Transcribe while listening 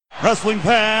Wrestling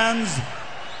fans,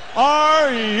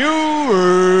 are you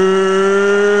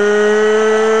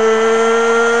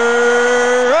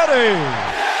ready?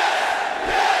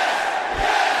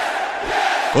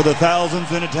 For the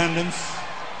thousands in attendance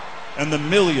and the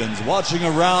millions watching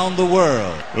around the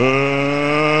world,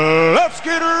 let's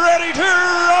get ready to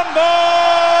rumble!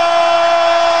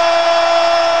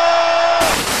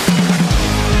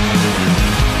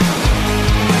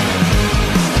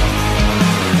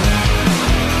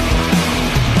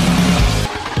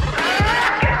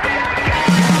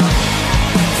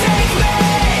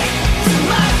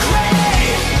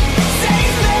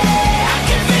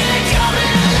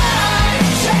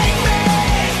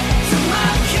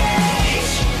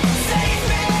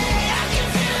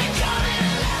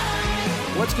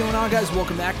 What's going on, guys?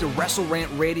 Welcome back to Wrestle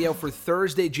Rant Radio for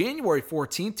Thursday, January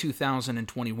 14th,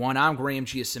 2021. I'm Graham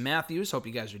GSM Matthews. Hope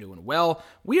you guys are doing well.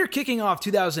 We are kicking off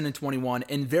 2021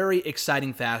 in very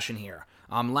exciting fashion here.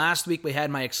 Last week we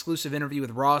had my exclusive interview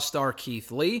with Raw star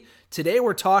Keith Lee. Today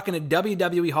we're talking to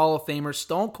WWE Hall of Famer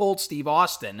Stone Cold Steve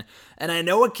Austin. And I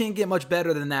know it can't get much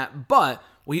better than that, but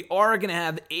we are going to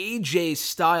have AJ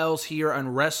Styles here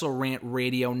on Wrestle Rant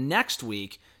Radio next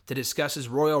week to discuss his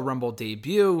Royal Rumble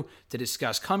debut, to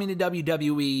discuss coming to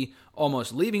WWE,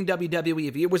 almost leaving WWE,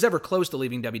 if he was ever close to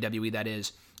leaving WWE, that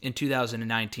is, in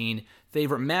 2019,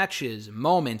 favorite matches,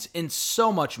 moments, and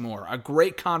so much more. A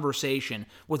great conversation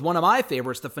with one of my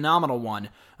favorites, the Phenomenal One,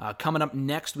 coming up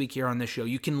next week here on the show.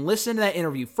 You can listen to that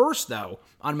interview first, though,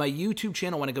 on my YouTube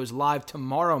channel when it goes live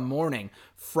tomorrow morning,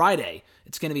 Friday.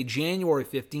 It's going to be January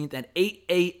 15th at 8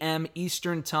 a.m.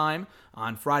 Eastern Time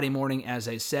on Friday morning, as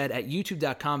I said, at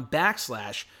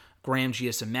youtube.com/Graham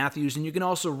GSM Matthews. And you can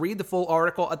also read the full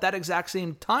article at that exact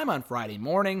same time on Friday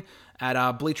morning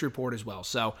at Bleacher Report as well.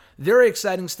 So very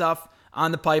exciting stuff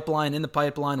on the pipeline, in the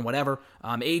pipeline, whatever.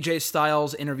 AJ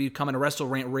Styles interview coming to Wrestle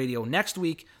Rant Radio next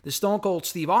week. The Stone Cold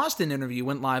Steve Austin interview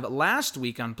went live last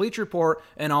week on Bleacher Report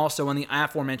and also on the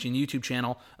aforementioned YouTube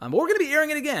channel. But we're going to be airing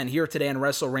it again here today on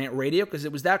Wrestle Rant Radio because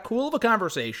it was that cool of a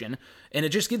conversation, and it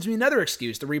just gives me another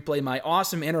excuse to replay my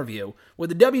awesome interview with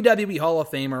the WWE Hall of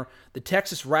Famer, the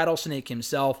Texas Rattlesnake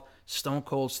himself, Stone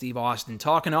Cold Steve Austin,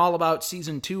 talking all about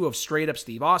Season 2 of Straight Up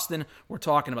Steve Austin. We're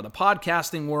talking about the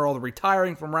podcasting world,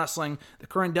 retiring from wrestling, the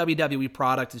current WWE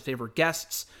product, his favorite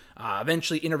guests,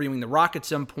 eventually interviewing The Rock at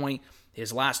some point,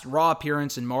 his last Raw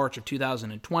appearance in March of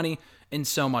 2020, and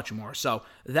so much more. So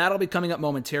that'll be coming up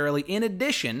momentarily, in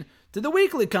addition to the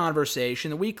weekly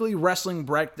conversation, the weekly wrestling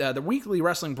breakdown,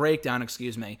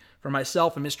 for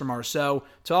myself and Mr. Marceau,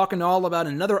 talking all about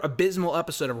another abysmal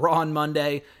episode of Raw on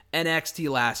Monday, NXT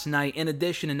last night, in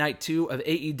addition to Night 2 of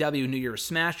AEW New Year's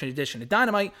Smash, in addition to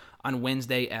Dynamite on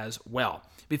Wednesday as well.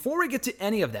 Before we get to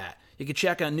any of that, you can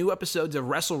check out new episodes of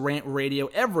Wrestle Rant Radio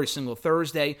every single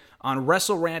Thursday on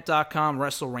WrestleRant.com,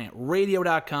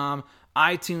 WrestleRantRadio.com,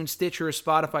 iTunes, Stitcher,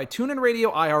 Spotify, TuneIn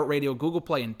Radio, iHeartRadio, Google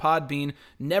Play, and Podbean.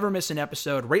 Never miss an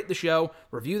episode. Rate the show,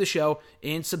 review the show,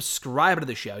 and subscribe to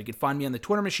the show. You can find me on the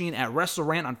Twitter machine at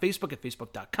WrestleRant, on Facebook at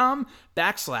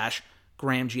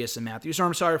Facebook.com/Graham GSM Matthews. Or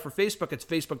I'm sorry, for Facebook, it's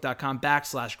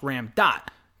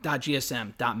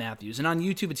Facebook.com/Graham.GSM.Matthews. And on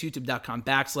YouTube, it's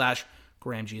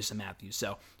YouTube.com/Graham GSM Matthews.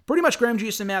 So pretty much Graham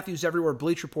GSM Matthews everywhere.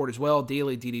 Bleach Report as well,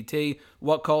 Daily DDT,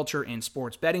 What Culture, and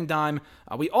Sports Betting Dime.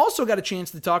 We also got a chance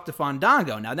to talk to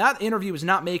Fandango. Now, that interview is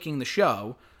not making the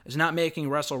show, is not making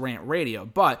Wrestle Rant Radio,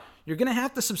 but you're going to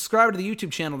have to subscribe to the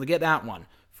YouTube channel to get that one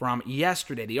from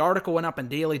yesterday. The article went up on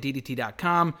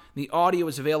dailyddt.com. The audio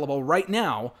is available right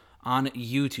now on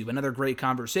YouTube. Another great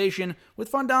conversation with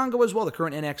Fandango as well, the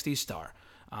current NXT star.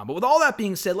 But with all that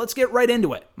being said, let's get right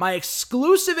into it. My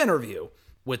exclusive interview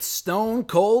with Stone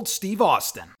Cold Steve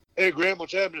Austin. Hey, Graham,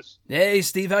 what's happening? Hey,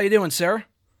 Steve, how you doing, sir?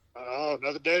 Oh,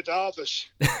 another day at the office.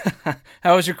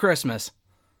 How was your Christmas?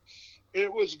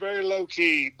 It was very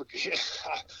low-key.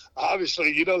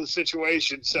 Obviously, you know the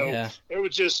situation. So yeah. It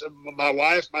was just my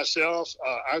wife, myself,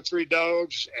 our three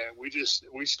dogs, and we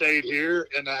stayed here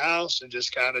in the house and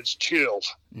just kind of chilled.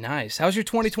 Nice. How's your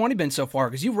 2020 been so far?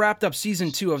 Because you wrapped up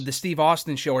Season 2 of the Steve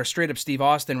Austin Show, or Straight Up Steve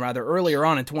Austin, rather, earlier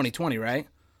on in 2020, right?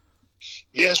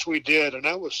 Yes, we did, and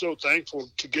I was so thankful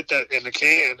to get that in the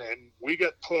can. And we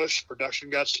got pushed. Production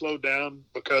got slowed down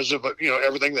because of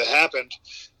everything that happened.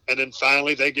 And then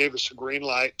finally, they gave us a green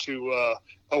light to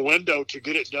a window to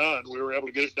get it done. We were able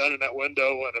to get it done in that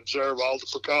window and observe all the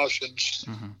precautions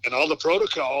and all the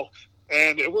protocol.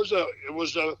 And it was a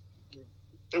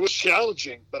it was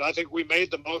challenging, but I think we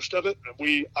made the most of it.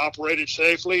 We operated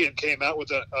safely and came out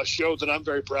with a show that I'm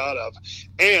very proud of.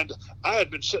 And I had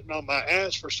been sitting on my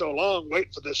ass for so long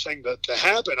waiting for this thing to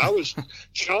happen. I was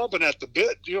chomping at the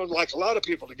bit, like a lot of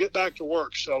people, to get back to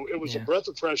work. So it was a breath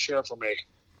of fresh air for me.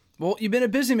 Well, you've been a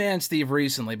busy man, Steve,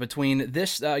 recently. Between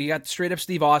this, you got Straight Up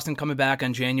Steve Austin coming back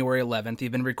on January 11th.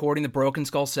 You've been recording the Broken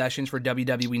Skull Sessions for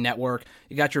WWE Network.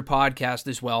 You got your podcast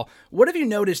as well. What have you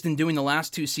noticed in doing the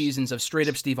last 2 seasons of Straight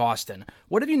Up Steve Austin?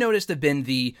 What have you noticed have been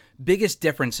the biggest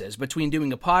differences between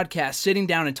doing a podcast, sitting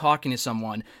down and talking to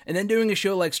someone, and then doing a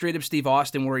show like Straight Up Steve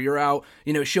Austin where you're out,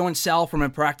 showing Sal from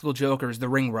Impractical Jokers, the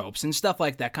ring ropes, and stuff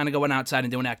like that, kind of going outside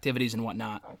and doing activities and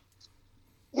whatnot?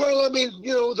 Well, I mean,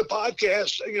 the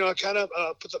podcast, I kind of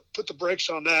put the brakes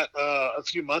on that a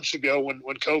few months ago when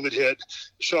COVID hit.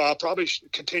 So I'll probably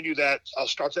continue that. I'll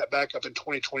start that back up in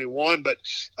 2021. But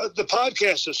the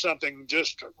podcast is something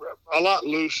just a lot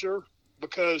looser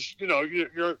because,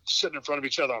 you're sitting in front of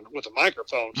each other with a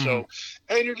microphone. Mm-hmm. So,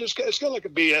 and it's kind of like a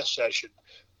BS session,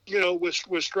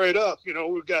 with Straight Up,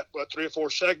 we've got 3 or 4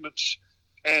 segments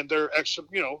and they're it's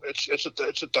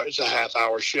a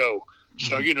half-hour show.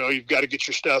 So, you've got to get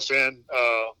your stuff in,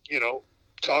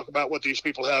 talk about what these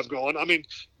people have going. I mean,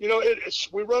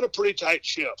 we run a pretty tight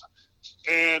ship,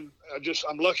 and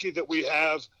I'm lucky that we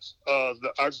have the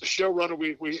showrunner.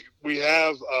 We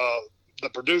have the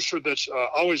producer that's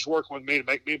always working with me to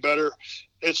make me better.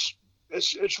 It's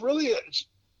really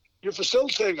you're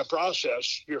facilitating a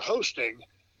process. You're hosting.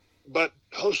 But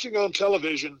hosting on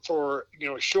television for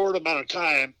a short amount of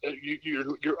time,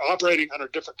 you're operating under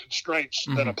different constraints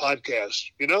than a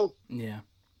podcast. Yeah,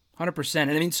 100%.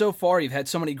 And I mean, so far you've had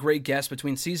so many great guests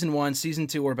between season 1, season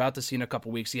 2. We're about to see in a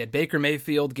couple weeks. You had Baker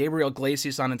Mayfield, Gabriel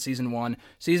Iglesias on in season 1.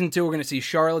 Season 2, we're going to see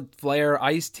Charlotte Flair,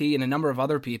 Ice-T, and a number of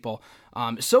other people.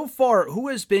 So far, who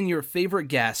has been your favorite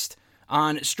guest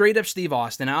on Straight Up Steve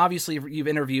Austin? Now, obviously, you've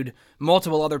interviewed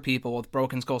multiple other people with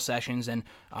Broken Skull Sessions and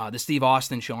the Steve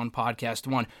Austin Show on Podcast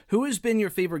One. Who has been your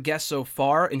favorite guest so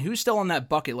far, and who's still on that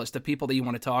bucket list of people that you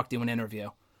want to talk to and interview?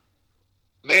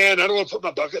 Man, I don't want to put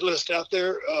my bucket list out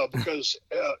there because,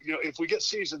 if we get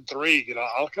season 3,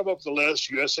 I'll come up with a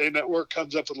list. USA Network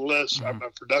comes up with a list. My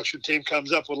production team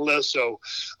comes up with a list. So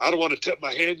I don't want to tip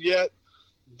my hand yet.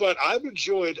 But I've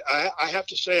enjoyed, I have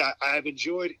to say, I've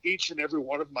enjoyed each and every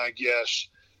one of my guests.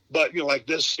 But, like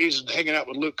this season, hanging out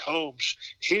with Luke Combs,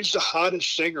 he's the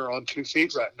hottest singer on 2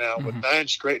 Feet right now with 9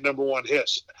 straight #1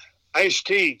 hits.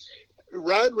 Ice-T,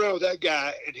 riding around with that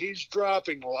guy, and he's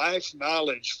dropping life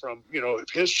knowledge from,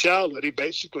 his childhood. He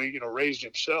basically, raised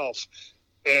himself.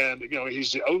 And,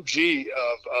 he's the OG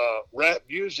of rap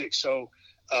music. So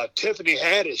Tiffany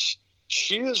Haddish,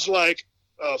 she is like,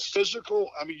 physical.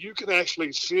 I mean, you can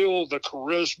actually feel the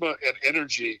charisma and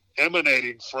energy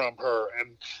emanating from her.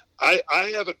 And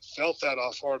I haven't felt that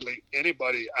off hardly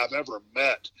anybody I've ever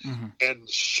met. And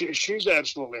she's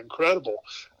absolutely incredible.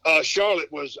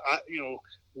 Charlotte was,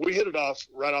 we hit it off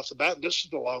right off the bat. And this is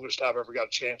the longest I've ever got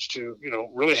a chance to,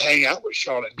 really hang out with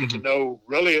Charlotte and get to know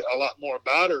really a lot more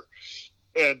about her.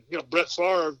 And, Brett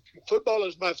Favre, football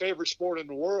is my favorite sport in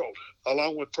the world,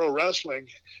 along with pro wrestling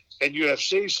and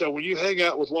UFC. So when you hang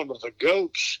out with one of the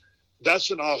GOATs, that's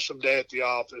an awesome day at the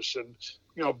office. And,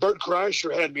 Bert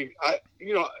Kreischer had me,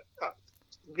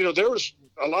 there was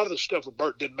a lot of the stuff with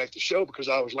Bert didn't make the show because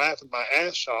I was laughing my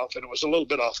ass off and it was a little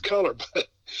bit off color. But,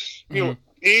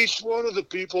 each one of the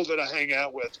people that I hang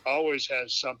out with always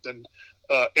has something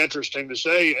interesting to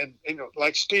say. And,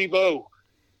 like Steve-O,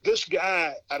 this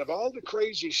guy, out of all the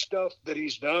crazy stuff that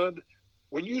he's done,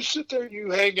 when you sit there and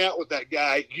you hang out with that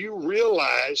guy, you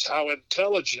realize how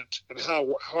intelligent and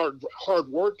how hard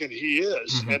working he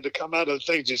is, and to come out of the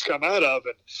things he's come out of.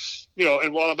 And,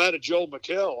 and while I'm at it, Joel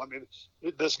McHale, I mean,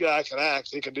 this guy can act,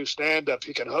 he can do stand-up,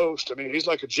 he can host. I mean, he's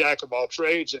like a jack of all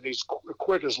trades, and he's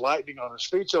quick as lightning on his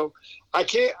feet. So I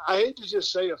hate to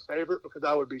just say a favorite because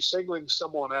I would be singling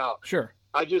someone out. Sure.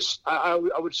 I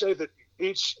would say that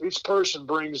each person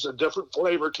brings a different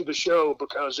flavor to the show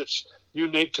because it's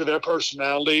unique to their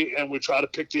personality, and we try to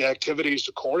pick the activities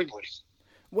accordingly.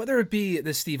 Whether it be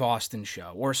the Steve Austin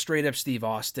Show or Straight Up Steve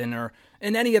Austin or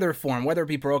in any other form, whether it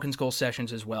be Broken Skull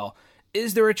Sessions as well,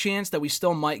 is there a chance that we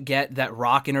still might get that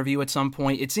Rock interview at some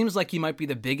point? It seems like he might be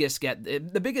the biggest guest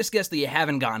that you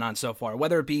haven't gotten on so far,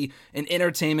 whether it be in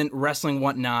entertainment, wrestling,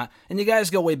 whatnot. And you guys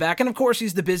go way back. And of course,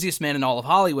 he's the busiest man in all of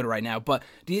Hollywood right now. But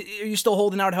are you still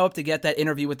holding out hope to get that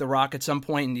interview with The Rock at some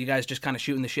point, and you guys just kind of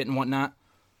shooting the shit and whatnot?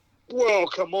 Well,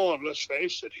 come on, let's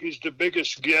face it. He's the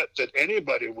biggest get that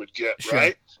anybody would get, sure.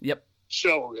 Right? Yep.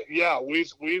 So, yeah,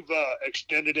 we've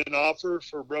extended an offer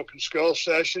for Broken Skull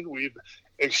Session. We've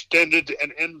extended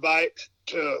an invite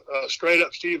to Straight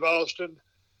Up Steve Austin,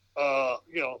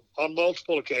 on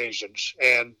multiple occasions.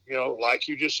 And, like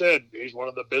you just said, he's one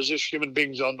of the busiest human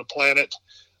beings on the planet.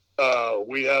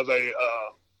 We have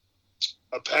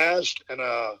a past and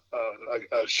a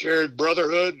shared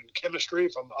brotherhood and chemistry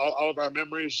from all of our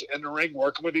memories in the ring,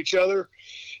 working with each other.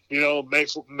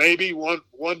 Maybe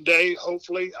one day,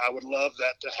 hopefully, I would love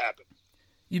that to happen.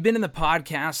 You've been in the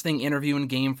podcasting, interviewing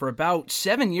game for about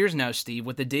 7 years now, Steve,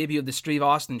 with the debut of the Steve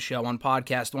Austin Show on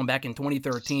Podcast One back in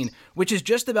 2013, which is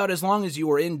just about as long as you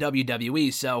were in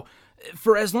WWE. So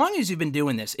for as long as you've been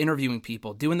doing this, interviewing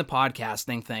people, doing the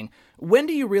podcasting thing, when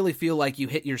do you really feel like you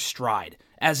hit your stride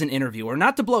as an interviewer?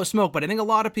 Not to blow smoke, but I think a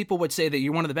lot of people would say that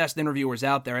you're one of the best interviewers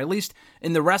out there, at least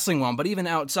in the wrestling one, but even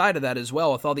outside of that as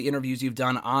well, with all the interviews you've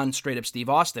done on Straight Up Steve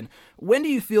Austin. When do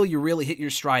you feel you really hit your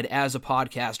stride as a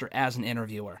podcaster, as an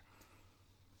interviewer?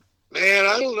 Man,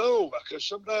 I don't know, because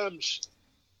sometimes,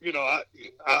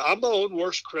 I'm my own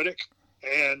worst critic,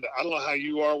 and I don't know how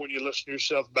you are when you listen to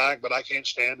yourself back, but I can't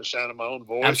stand the sound of my own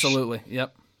voice. Absolutely,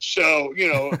 yep. So,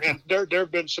 and there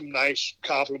have been some nice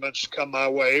compliments come my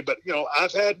way, but, I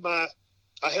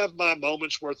have my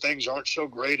moments where things aren't so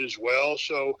great as well.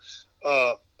 So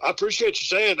I appreciate you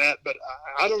saying that, but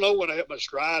I don't know when I hit my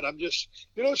stride. I'm just,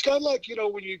 it's kind of like,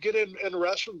 when you get in the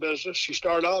wrestling business, you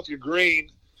start off, you're green,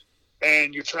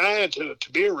 and you're trying to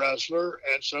be a wrestler,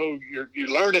 and so you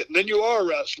learn it, and then you are a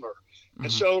wrestler. Mm-hmm.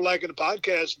 And so, like in the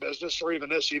podcast business, or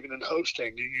even in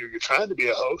hosting, you're trying to be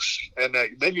a host, and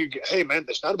then you get, hey, man,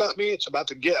 it's not about me, it's about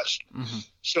the guest. Mm-hmm.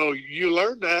 So you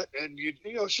learn that, and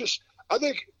it's just, I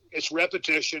think it's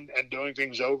repetition and doing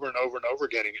things over and over and over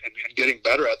again, and getting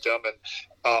better at them. And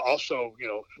also,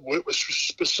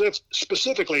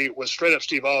 specifically with Straight Up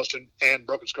Steve Austin and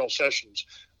Broken Skull Sessions,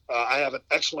 I have an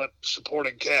excellent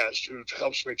supporting cast who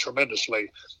helps me tremendously.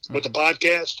 Mm-hmm. With the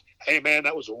podcast, hey, man,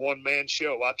 that was a one-man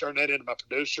show. I turned that into my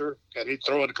producer, and he'd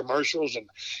throw in the commercials, and,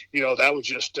 that was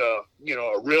just, a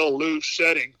real loose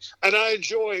setting. And I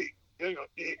enjoy,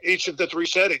 each of the three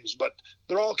settings, but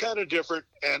they're all kind of different.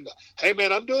 And, hey,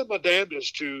 man, I'm doing my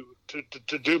damnedest to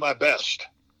do my best.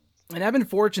 And I've been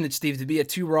fortunate, Steve, to be at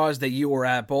two Raws that you were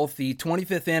at, both the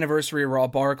 25th anniversary of Raw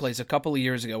Barclays a couple of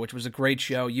years ago, which was a great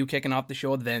show, you kicking off the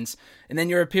show with Vince, and then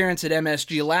your appearance at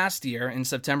MSG last year in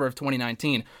September of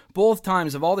 2019. Both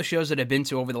times, of all the shows that I've been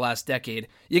to over the last decade,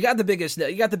 you got the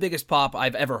biggest pop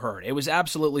I've ever heard. It was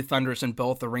absolutely thunderous in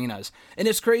both arenas. And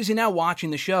it's crazy now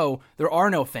watching the show, there are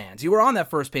no fans. You were on that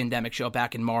first pandemic show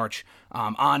back in March,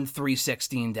 on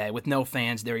 3/16 day, with no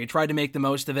fans there. You tried to make the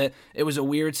most of it. It was a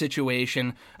weird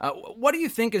situation. What do you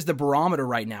think is the barometer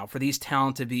right now for these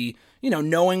talent to be,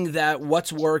 knowing that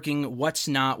what's working, what's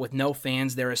not, with no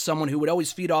fans there, as someone who would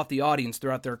always feed off the audience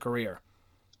throughout their career?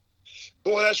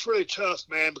 Boy, that's really tough,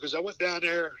 man, because I went down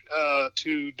there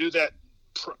to do that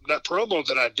promo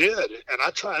that I did, and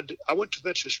I went to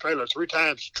Vince's trailer 3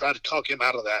 times to try to talk him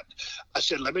out of that. I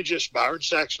said, Byron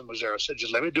Saxton was there. I said,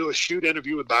 just let me do a shoot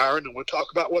interview with Byron, and we'll talk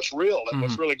about what's real and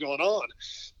what's really going on.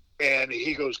 And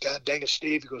he goes, God dang it,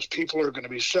 Steve. He goes, people are going to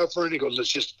be suffering. He goes,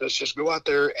 let's just go out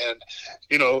there and,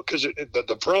 because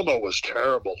the promo was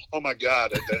terrible. Oh my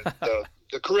God,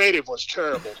 the creative was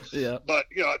terrible. Yeah. But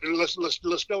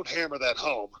let's don't hammer that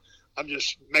home. I'm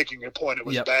just making a point. It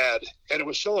was bad, and it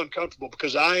was so uncomfortable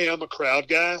because I am a crowd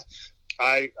guy.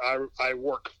 I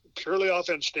work purely off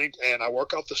instinct, and I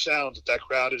work off the sound that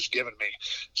crowd has given me.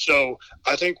 So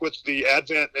I think with the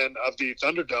advent of the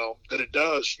Thunderdome that it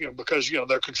does, because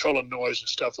they're controlling noise and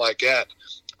stuff like that,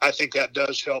 I think that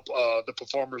does help the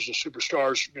performers, the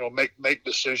superstars, make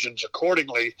decisions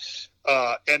accordingly.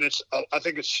 And I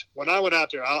think it's when I went out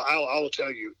there, I'll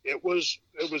tell you, it was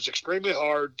extremely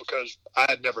hard because I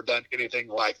had never done anything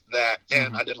like that,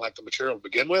 and I didn't like the material to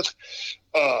begin with.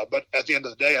 But at the end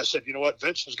of the day, I said, you know what,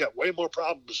 Vince has got way more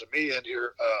problems than me in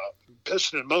here,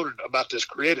 pissing and moaning about this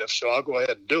creative, so I'll go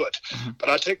ahead and do it. But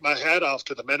I take my hat off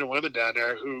to the men and women down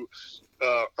there who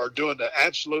are doing the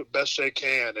absolute best they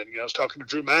can. And, I was talking to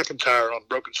Drew McIntyre on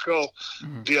Broken Skull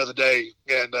the other day,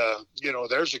 and,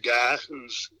 there's a guy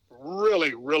who's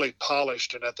really, really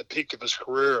polished and at the peak of his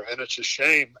career, and it's a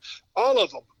shame. All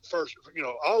of them,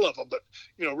 but,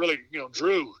 really,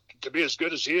 Drew, to be as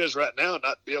good as he is right now,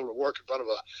 not be able to work in front of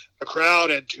a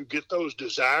crowd and to get those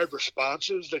desired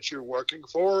responses that you're working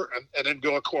for and then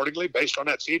go accordingly based on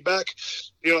that feedback,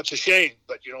 it's a shame.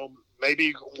 But,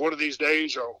 maybe one of these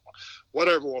days or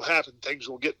whatever will happen, things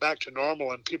will get back to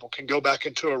normal and people can go back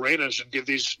into arenas and give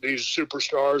these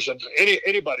superstars and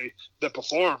anybody that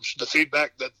performs the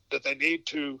feedback that they need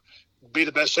to be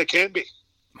the best they can be.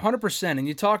 100%. And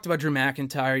you talked about Drew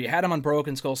McIntyre. You had him on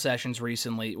Broken Skull Sessions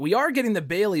recently. We are getting the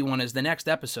Bayley one as the next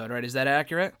episode, right? Is that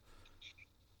accurate?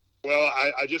 Well,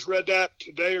 I just read that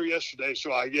today or yesterday,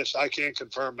 so I guess I can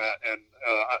confirm that.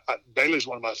 And Bayley's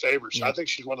one of my favorites. Yeah. I think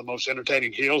she's one of the most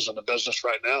entertaining heels in the business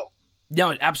right now.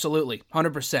 No, absolutely,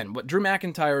 100%. But Drew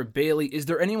McIntyre, Bayley, is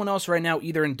there anyone else right now,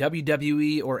 either in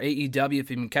WWE or AEW, if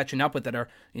you've been catching up with it, or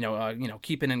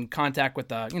keeping in contact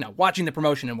with watching the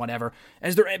promotion and whatever?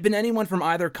 Has there been anyone from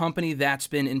either company that's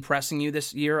been impressing you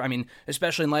this year? I mean,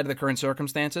 especially in light of the current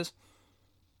circumstances.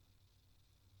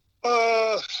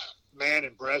 Man,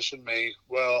 impressing me.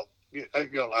 Well,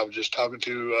 I was just talking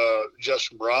to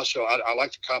Justin Barrasso. I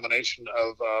like the combination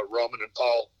of Roman and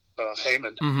Paul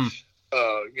Heyman. Mm-hmm.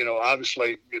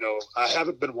 Obviously, I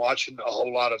haven't been watching a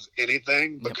whole lot of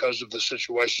anything because of the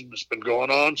situation that's been going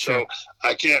on. So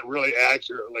I can't really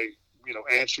accurately,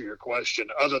 answer your question,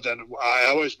 other than I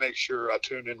always make sure I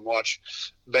tune in and watch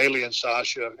Bayley and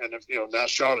Sasha. And if, now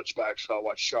Charlotte's back, so I'll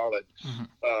watch Charlotte.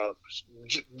 Mm-hmm.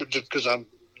 Because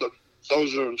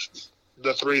those are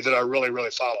the three that I really,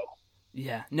 really follow.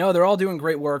 Yeah, no, they're all doing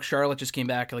great work. Charlotte just came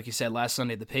back, like you said, last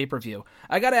Sunday at the pay-per-view.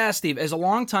 I got to ask, Steve, as a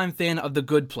longtime fan of The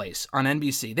Good Place on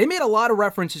NBC, they made a lot of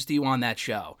references to you on that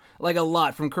show. Like a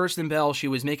lot. From Kirsten Bell, she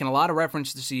was making a lot of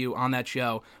references to you on that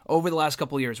show over the last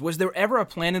couple of years. Was there ever a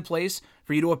plan in place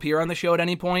for you to appear on the show at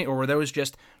any point, or were those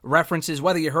just references,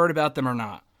 whether you heard about them or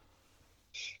not?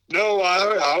 No,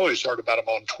 I always heard about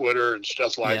them on Twitter and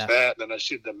stuff like that, and then I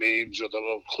see the memes or the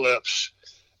little clips.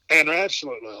 And they're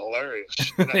absolutely hilarious.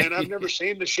 And I've never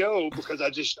seen the show because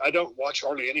I don't watch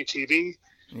hardly any TV.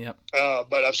 Yep.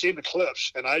 But I've seen the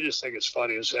clips, and I just think it's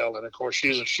funny as hell. And of course,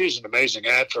 she's an amazing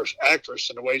actress,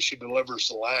 and the way she delivers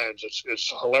the lines,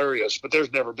 it's hilarious. But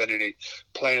there's never been any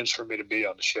plans for me to be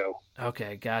on the show.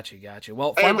 Okay, gotcha.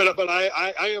 Well, but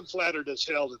I am flattered as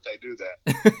hell that they do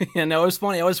that. Yeah, no, it was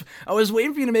funny. I was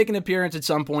waiting for you to make an appearance at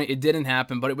some point. It didn't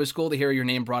happen, but it was cool to hear your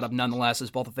name brought up nonetheless,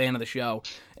 as both a fan of the show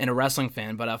and a wrestling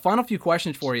fan. But final few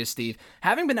questions for you, Steve.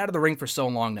 Having been out of the ring for so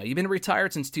long now, you've been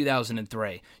retired since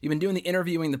 2003. You've been doing the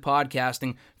interviewing, the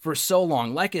podcasting for so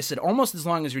long. Like I said, almost as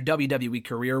long as your WWE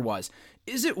career was.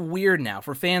 Is it weird now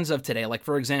for fans of today? Like,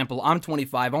 for example, I'm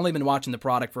 25, only been watching the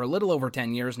product for a little over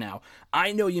 10 years now.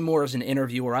 I know you more as an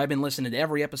interviewer. I've been listening to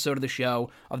every episode of the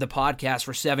show, of the podcast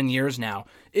for 7 years now.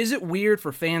 Is it weird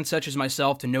for fans such as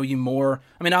myself to know you more?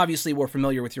 I mean, obviously we're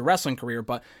familiar with your wrestling career,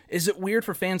 but is it weird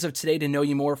for fans of today to know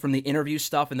you more from the interview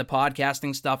stuff and the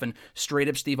podcasting stuff and straight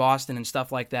up Steve Austin and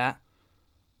stuff like that?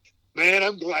 Man,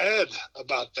 I'm glad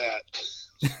about that.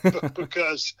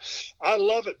 Because I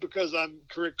love it, because I'm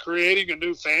creating a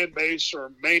new fan base,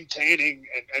 or maintaining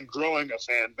and growing a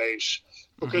fan base.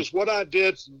 Because what I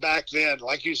did back then,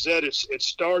 like you said, it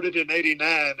started in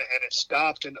 89 and it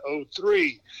stopped in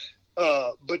 03.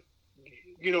 But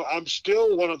I'm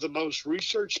still one of the most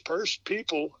researched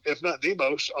people, if not the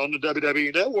most, on the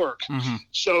WWE Network. Mm-hmm.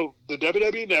 So the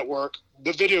WWE Network,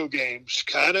 the video games,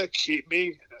 kind of keep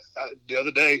me. The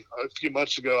other day, a few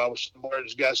months ago, I was somewhere and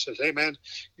this guy says, "Hey, man,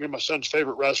 you're my son's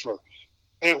favorite wrestler."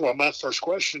 And my first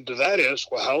question to that is,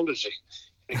 well, how old is he?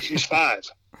 And he's 5.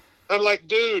 I'm like,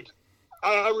 dude,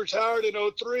 I retired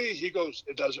in 03. He goes,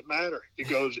 it doesn't matter. He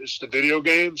goes, it's the video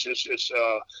games, it's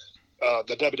the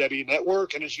WWE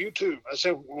Network, and it's YouTube. I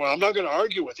said, well, I'm not going to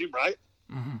argue with him, right?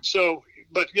 Mm-hmm. So,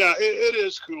 but yeah, it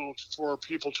is cool for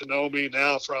people to know me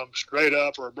now from Straight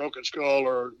Up or Broken Skull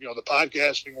or, the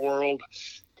podcasting world.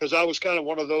 Because I was kind of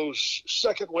one of those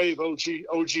second wave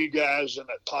OG guys in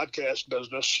that podcast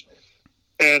business.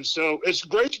 And so it's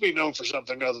great to be known for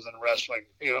something other than wrestling,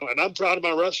 and I'm proud of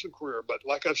my wrestling career. But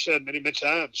like I've said many, many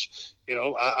times,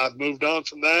 I've moved on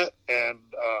from that, and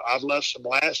I've left some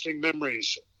lasting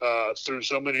memories through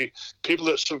so many people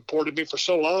that supported me for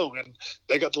so long, and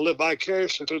they got to live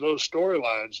vicariously through those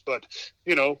storylines. But,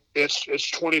 it's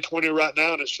 2020 right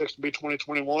now, and it's fixed to be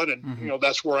 2021, and,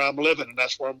 that's where I'm living, and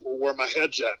that's where my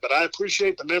head's at. But I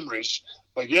appreciate the memories.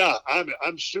 But yeah,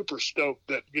 I'm super stoked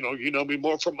that, you know me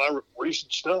more from my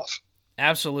recent stuff.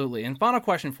 Absolutely. And final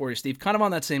question for you, Steve, kind of on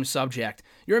that same subject.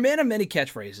 You're a man of many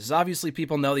catchphrases. Obviously,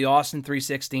 people know the Austin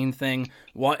 316 thing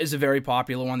is a very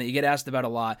popular one that you get asked about a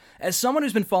lot. As someone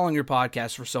who's been following your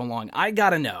podcast for so long, I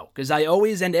gotta know, because I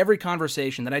always end every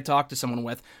conversation that I talk to someone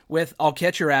with "I'll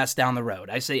catch your ass down the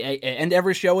road." I say, I end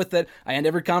every show with it. I end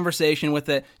every conversation with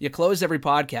it. You close every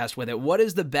podcast with it. What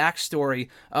is the backstory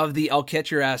of the "I'll catch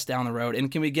your ass down the road"?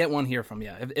 And can we get one here from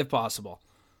you, if possible?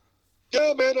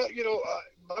 Yeah, man,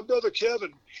 my brother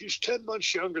Kevin, he's 10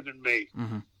 months younger than me.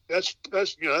 Mm-hmm. That's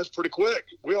pretty quick.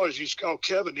 We always used to call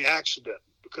Kevin the accident,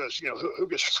 because who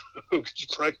gets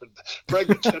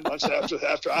pregnant 10 months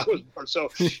after I was born. So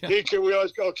we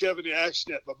always call Kevin the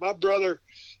accident. But my brother,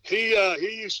 he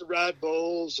used to ride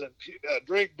bulls and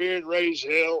drink beer and raise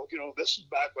hell. This is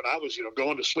back when I was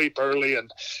going to sleep early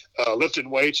and lifting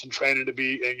weights and training to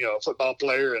be a football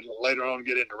player and later on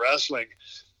get into wrestling.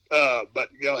 But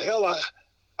hell,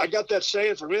 I got that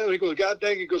saying from him. He goes, God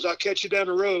dang, he goes, I'll catch you down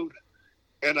the road.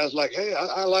 And I was like, hey,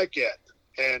 I like that.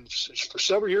 And for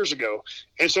several years ago.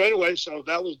 And so anyway,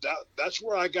 that's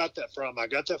where I got that from. I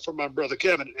got that from my brother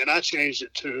Kevin, and I changed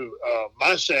it to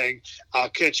my saying, I'll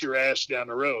catch your ass down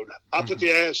the road. I put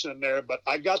the ass in there, but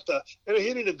I got he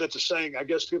didn't invent the saying. I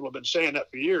guess people have been saying that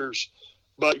for years,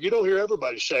 but you don't hear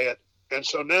everybody say it. And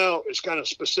so now it's kind of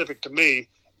specific to me,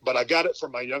 but I got it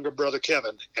from my younger brother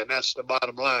Kevin, and that's the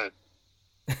bottom line.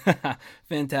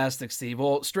 Fantastic, Steve.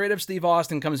 Well, Straight Up Steve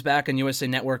Austin comes back on USA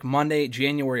Network Monday,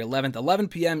 January 11th, 11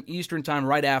 p.m. Eastern Time,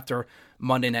 right after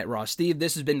Monday Night Raw. Steve,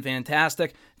 this has been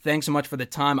fantastic. Thanks so much for the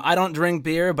time. I don't drink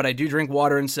beer, but I do drink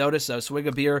water and soda, so swig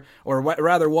a beer, or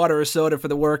rather water or soda for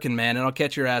the working man, and I'll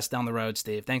catch your ass down the road,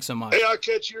 Steve. Thanks so much. Hey, I'll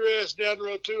catch your ass down the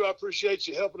road, too. I appreciate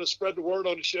you helping us spread the word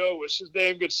on the show. It's a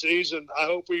damn good season. I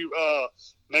hope we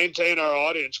maintain our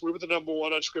audience. We were the number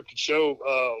one unscripted show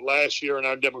last year in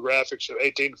our demographics of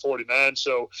 18 to 49.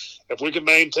 So if we can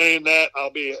maintain that,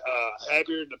 I'll be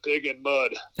happier than a pig in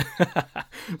mud.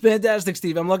 Fantastic,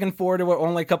 Steve. I'm looking forward to it.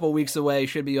 Only a couple of weeks away.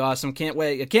 Should be awesome. Can't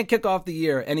wait. I can't kick off the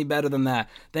year any better than that.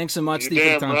 Thanks so much, You're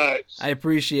Steve. damn right. I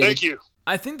appreciate it. Thank you.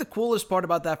 I think the coolest part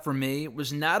about that for me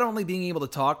was not only being able to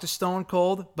talk to Stone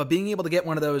Cold, but being able to get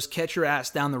one of those catch your ass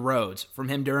down the roads from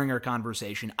him during our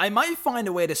conversation. I might find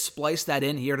a way to splice that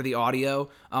in here to the audio.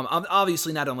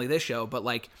 Obviously not only this show, but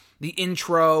like the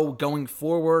intro going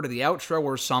forward or the outro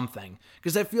or something.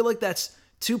 Because I feel like that's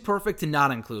too perfect to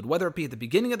not include, whether it be at the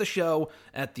beginning of the show,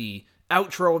 at the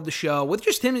outro of the show, with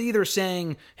just him either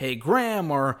saying, hey,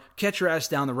 Graham, or catch your ass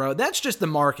down the road. That's just the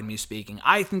mark in me speaking.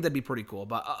 I think that'd be pretty cool.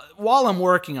 But while I'm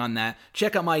working on that,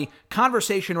 check out my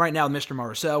conversation right now with Mr.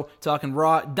 Marceau, talking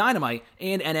Raw, Dynamite,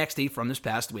 and NXT from this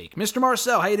past week. Mr.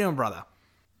 Marceau, how you doing, brother?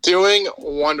 Doing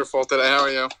wonderful today. How are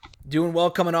you? Doing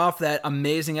well, coming off that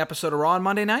amazing episode of Raw on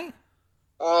Monday night?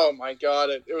 Oh, my God.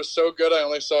 It was so good, I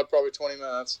only saw it probably 20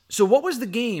 minutes. So what was the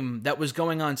game that was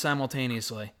going on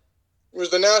simultaneously? It was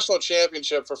the national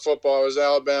championship for football. It was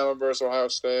Alabama versus Ohio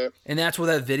State. And that's where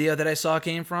that video that I saw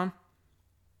came from?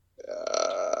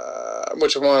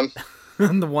 Which one?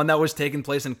 The one that was taking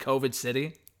place in COVID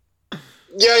City?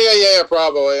 Yeah,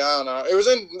 probably. I don't know. It was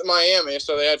in Miami,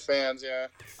 so they had fans, yeah.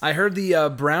 I heard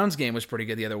the Browns game was pretty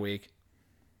good the other week.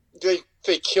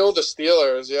 They killed the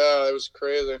Steelers. Yeah, it was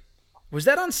crazy. Was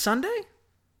that on Sunday?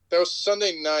 That was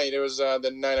Sunday night. It was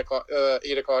the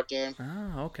 8 o'clock game.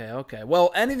 Oh, okay. Well,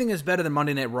 anything is better than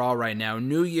Monday Night Raw right now.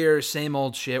 New Year, same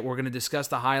old shit. We're going to discuss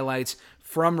the highlights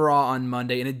from Raw on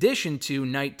Monday, in addition to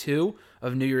Night 2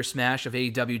 of New Year's Smash of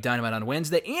AEW Dynamite on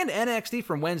Wednesday, and NXT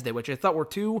from Wednesday, which I thought were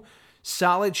two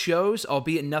solid shows,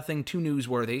 albeit nothing too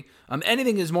newsworthy.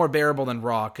 Anything is more bearable than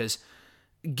Raw, because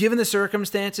given the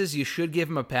circumstances, you should give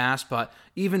him a pass, but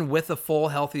even with a full,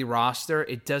 healthy roster,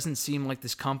 it doesn't seem like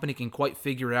this company can quite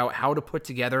figure out how to put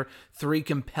together 3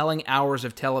 compelling hours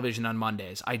of television on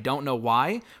Mondays. I don't know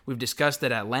why. We've discussed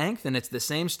it at length, and it's the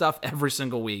same stuff every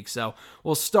single week. So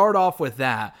we'll start off with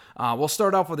that. We'll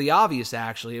start off with the obvious,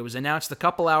 actually. It was announced a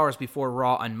couple hours before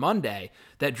Raw on Monday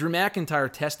that Drew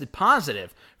McIntyre tested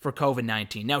positive for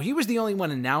COVID-19. Now, he was the only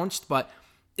one announced, but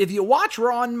if you watch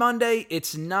Raw on Monday,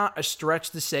 it's not a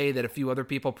stretch to say that a few other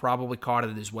people probably caught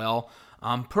it as well.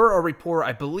 Per a report,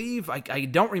 I believe, I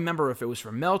don't remember if it was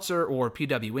from Meltzer or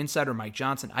PW Insider, Mike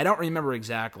Johnson. I don't remember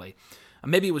exactly.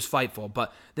 Maybe it was Fightful,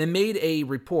 but they made a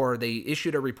report. They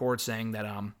issued a report saying that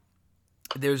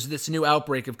there's this new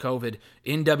outbreak of COVID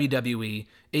in WWE,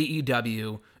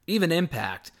 AEW, even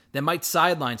Impact, that might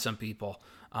sideline some people.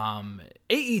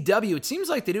 AEW, it seems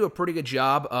like they do a pretty good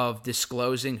job of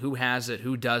disclosing who has it,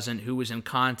 who doesn't, who was in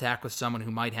contact with someone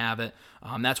who might have it.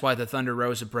 That's why the Thunder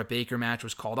Rosa Britt Baker match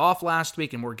was called off last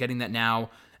week, and we're getting that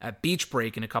now at Beach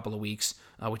Break in a couple of weeks,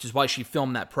 which is why she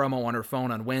filmed that promo on her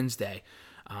phone on Wednesday.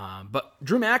 But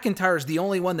Drew McIntyre is the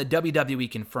only one that WWE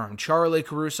confirmed. Charlie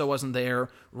Caruso wasn't there.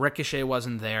 Ricochet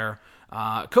wasn't there.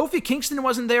 Kofi Kingston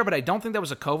wasn't there, but I don't think that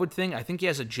was a COVID thing. I think he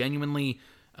has a genuinely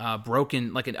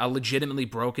broken, like a legitimately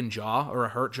broken jaw or a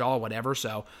hurt jaw or whatever.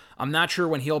 So I'm not sure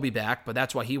when he'll be back, but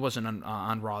that's why he wasn't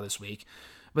on Raw this week.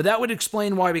 But that would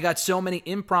explain why we got so many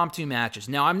impromptu matches.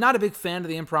 Now, I'm not a big fan of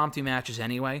the impromptu matches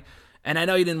anyway, and I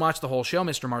know you didn't watch the whole show,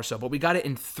 Mr. Marceau, but we got it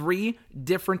in 3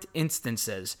 different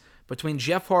instances Between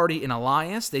Jeff Hardy and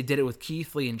Elias, they did it with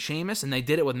Keith Lee and Sheamus, and they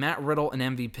did it with Matt Riddle and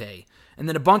MVP. And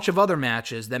then a bunch of other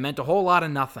matches that meant a whole lot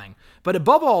of nothing. But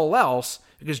above all else,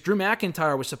 because Drew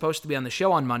McIntyre was supposed to be on the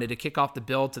show on Monday to kick off the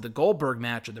build to the Goldberg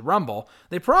match at the Rumble,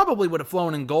 they probably would have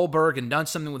flown in Goldberg and done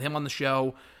something with him on the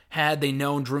show had they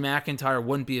known Drew McIntyre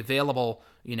wouldn't be available,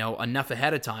 enough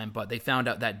ahead of time, but they found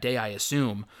out that day, I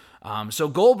assume. So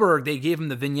Goldberg, they gave him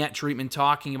the vignette treatment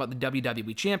talking about the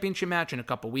WWE Championship match in a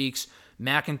couple weeks.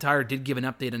 McIntyre did give an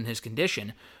update on his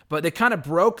condition, but they kind of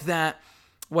broke that,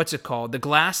 the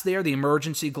glass there, the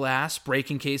emergency glass,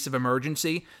 break in case of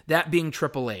emergency, that being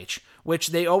Triple H, which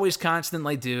they always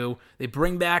constantly do. They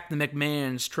bring back the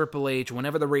McMahons, Triple H,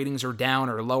 whenever the ratings are down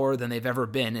or lower than they've ever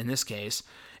been in this case.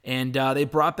 And they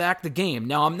brought back the game.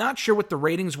 Now, I'm not sure what the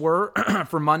ratings were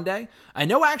for Monday. I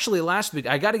know actually last week,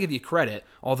 I got to give you credit,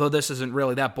 although this isn't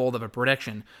really that bold of a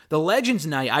prediction. The Legends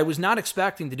Night, I was not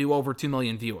expecting to do over 2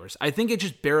 million viewers. I think it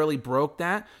just barely broke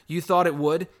that. You thought it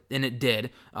would, and it did.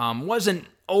 Wasn't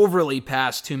overly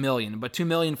past 2 million, but 2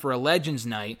 million for a Legends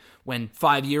Night when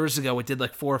 5 years ago it did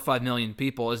like 4 or 5 million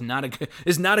people is not a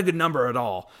good number at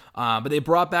all. But they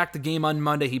brought back the game on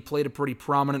Monday. He played a pretty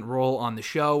prominent role on the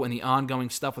show and the ongoing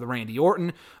stuff with Randy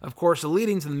Orton. Of course,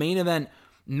 leading to the main event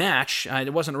match.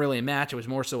 It wasn't really a match. It was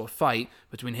more so a fight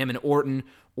between him and Orton.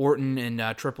 Orton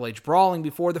and Triple H brawling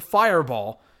before the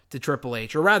fireball to Triple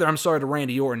H, or rather, I'm sorry, to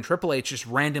Randy Orton. Triple H just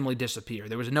randomly disappeared.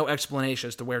 There was no explanation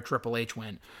as to where Triple H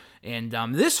went. And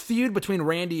this feud between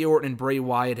Randy Orton and Bray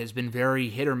Wyatt has been very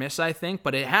hit or miss, I think,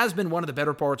 but it has been one of the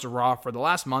better parts of Raw for the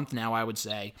last month now, I would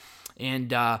say.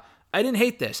 And I didn't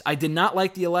hate this. I did not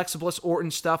like the Alexa Bliss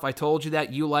Orton stuff. I told you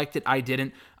that. You liked it. I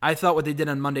didn't. I thought what they did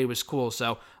on Monday was cool.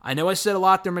 So I know I said a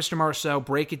lot there, Mr. Marceau.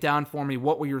 Break it down for me.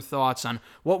 What were your thoughts on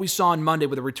what we saw on Monday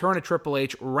with the return of Triple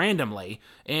H randomly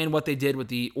and what they did with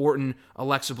the Orton,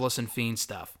 Alexa Bliss, and Fiend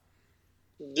stuff?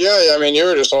 Yeah, I mean, you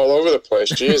were just all over the place.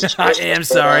 Jesus I am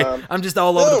sorry. I'm just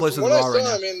all over the place with Raw right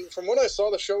now. I mean, from what I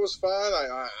saw, the show was fine.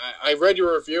 I read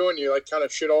your review, and you kind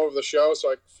of shit all over the show, so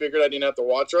I figured I didn't have to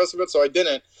watch the rest of it, so I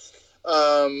didn't.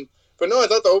 But no, I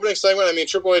thought the opening segment, I mean,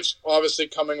 Triple H obviously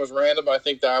coming was random, but I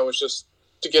think that was just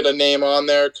to get a name on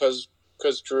there because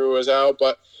Drew was out.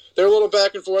 But they were a little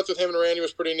back and forth with him and Randy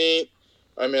was pretty neat.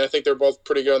 I mean, I think they're both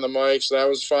pretty good on the mic, so that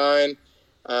was fine.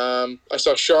 I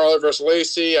saw Charlotte versus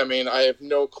Lacey. I mean, I have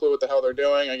no clue what the hell they're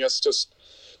doing. I guess just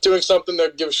doing something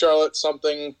to give Charlotte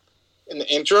something in the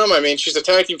interim. I mean, she's a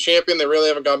tag team champion. They really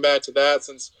haven't gone back to that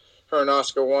since her and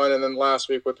Asuka won. And then last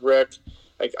week with Rick,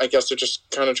 I guess they're just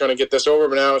kind of trying to get this over.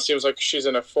 But now it seems like she's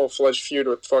in a full-fledged feud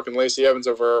with fucking Lacey Evans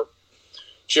over her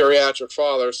geriatric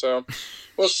father. So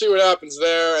we'll see what happens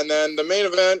there. And then the main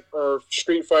event, or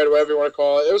street fight, or whatever you want to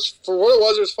call it, it was, for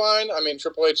what it was fine. I mean,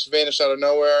 Triple H vanished out of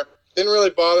nowhere. Didn't really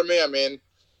bother me. I mean,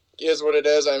 it is what it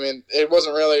is. I mean, it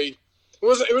wasn't really...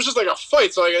 It was just like a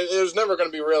fight, so it was never going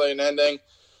to be really an ending.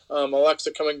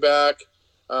 Alexa coming back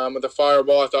with the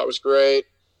fireball I thought was great.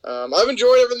 I've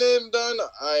enjoyed everything they've done.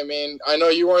 I mean, I know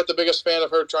you weren't the biggest fan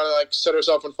of her trying to set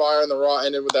herself on fire, and the Raw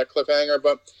ended with that cliffhanger,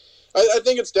 but I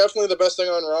think it's definitely the best thing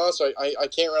on Raw, so I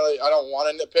can't really... I don't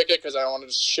want to nitpick it because I don't want to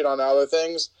just shit on other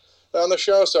things on the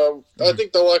show, so I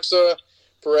think the Alexa,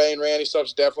 Bray, and Randy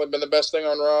stuff's definitely been the best thing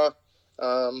on Raw.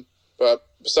 But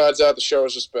besides that, the show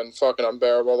has just been fucking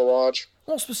unbearable to watch.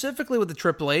 Well, specifically with the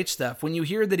Triple H stuff, when you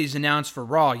hear that he's announced for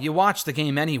Raw, you watch the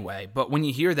game anyway. But when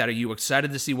you hear that, are you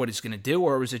excited to see what he's going to do?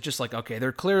 Or was it just like, okay,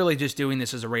 they're clearly just doing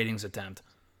this as a ratings attempt?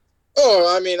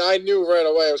 Oh, I mean, I knew right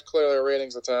away it was clearly a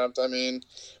ratings attempt. I mean,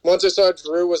 once I saw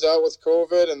Drew was out with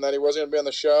COVID and that he wasn't going to be on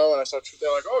the show, and I saw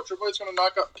they're like, oh, Triple H's going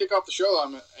to kick off the show. I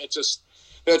mean,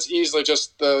 that's easily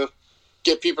just the...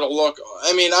 get people to look.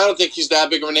 I mean, I don't think he's that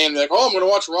big of a name. They're like, oh, I'm going to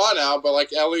watch Raw now, but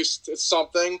at least it's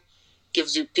something.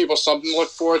 Gives you people something to look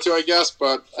forward to, I guess.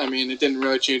 But, I mean, it didn't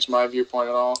really change my viewpoint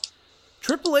at all.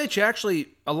 Triple H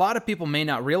actually, a lot of people may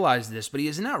not realize this, but he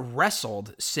has not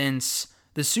wrestled since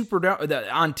on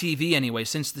TV anyway,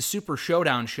 since the Super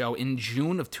Showdown show in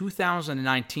June of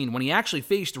 2019, when he actually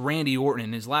faced Randy Orton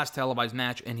in his last televised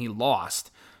match, and he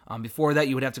lost. Before that,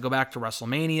 you would have to go back to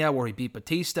WrestleMania, where he beat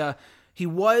Batista. He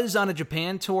was on a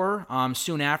Japan tour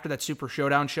soon after that Super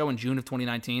Showdown show in June of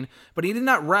 2019, but he did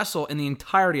not wrestle in the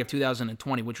entirety of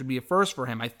 2020, which would be a first for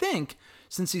him, I think,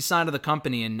 since he signed to the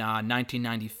company in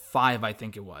 1995, I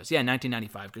think it was. Yeah,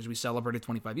 1995, because we celebrated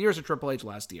 25 years of Triple H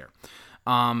last year.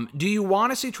 Do you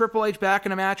want to see Triple H back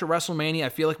in a match at WrestleMania? I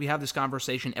feel like we have this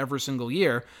conversation every single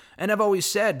year, and I've always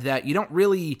said that you don't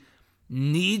really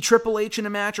need Triple H in a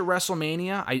match at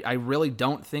WrestleMania. I really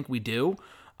don't think we do.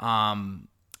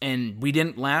 And we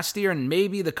didn't last year, and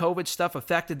maybe the COVID stuff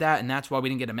affected that, and that's why we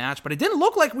didn't get a match. But it didn't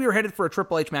look like we were headed for a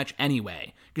Triple H match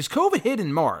anyway, because COVID hit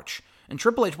in March, and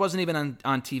Triple H wasn't even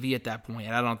on TV at that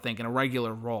point, I don't think, in a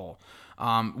regular role.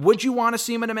 Would you want to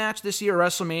see him in a match this year at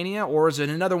WrestleMania, or is it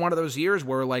another one of those years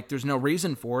where, like, there's no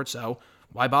reason for it, so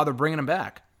why bother bringing him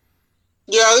back?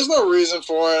 Yeah, there's no reason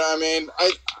for it. I mean,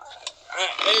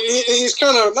 he's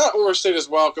kind of not overstayed his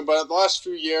welcome, but the last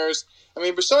few years, I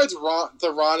mean, besides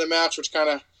the Ronda match, which kind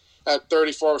of at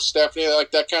 34 with Stephanie,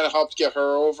 like that kind of helped get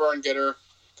her over and get her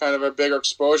kind of a bigger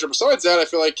exposure. Besides that, I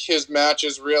feel like his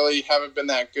matches really haven't been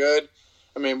that good.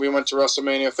 I mean, we went to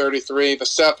WrestleMania 33. The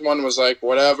Seth one was like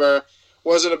whatever.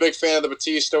 Wasn't a big fan of the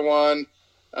Batista one.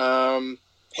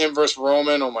 Him versus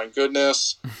Roman, oh my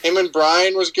goodness. Him and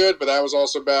Bryan was good, but that was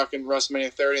also back in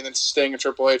WrestleMania 30, and then staying in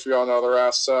Triple H, we all know the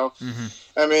rest. So,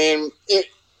 I mean,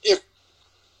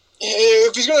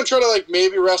 if he's going to try to, like,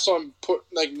 maybe wrestle and put,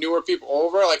 like, newer people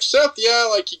over, like Seth, yeah,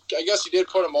 like, I guess he did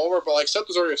put him over, but, like, Seth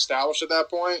was already established at that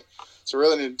point, so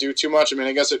really didn't do too much. I mean,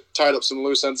 I guess it tied up some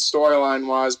loose ends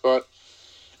storyline-wise, but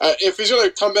if he's going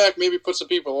to come back, maybe put some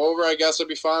people over, I guess I'd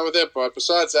be fine with it, but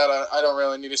besides that, I don't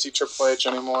really need to see Triple H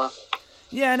anymore.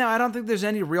 Yeah, no, I don't think there's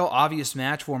any real obvious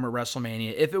match for him at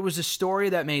WrestleMania. If it was a story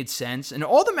that made sense, and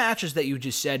all the matches that you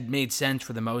just said made sense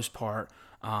for the most part.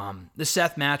 The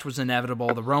Seth match was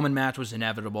inevitable. The Roman match was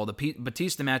inevitable. The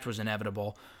Batista match was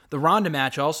inevitable. The Ronda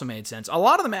match also made sense. A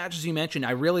lot of the matches you mentioned,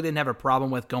 I really didn't have a problem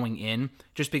with going in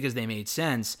just because they made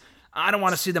sense. I don't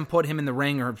want to see them put him in the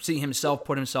ring or see himself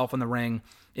put himself in the ring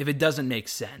if it doesn't make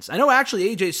sense. I know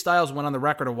actually AJ Styles went on the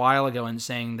record a while ago and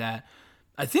saying that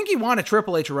I think he wanted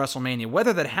Triple H at WrestleMania.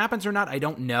 Whether that happens or not, I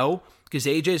don't know, because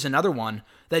AJ is another one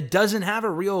that doesn't have a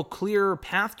real clear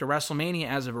path to WrestleMania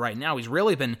as of right now. He's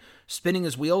really been spinning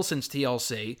his wheels since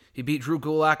TLC. He beat Drew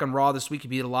Gulak on Raw this week. He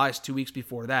beat Elias 2 weeks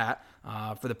before that,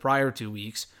 for the prior 2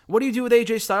 weeks. What do you do with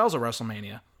AJ Styles at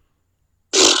WrestleMania?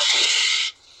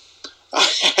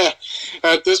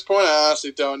 At this point, I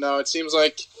honestly don't know. It seems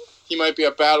like he might be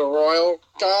a Battle Royal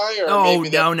guy. Or maybe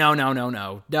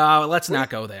No, let's not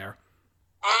go there.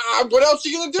 What else are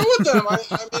you going to do with them? I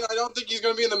mean, I don't think he's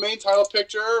going to be in the main title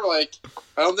picture. Like,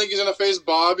 I don't think he's going to face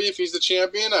Bobby if he's the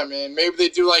champion. I mean, maybe they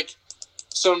do, like,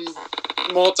 some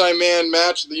multi-man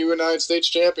match at the United States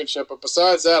Championship. But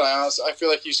besides that, I feel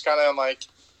like he's kind of in, like,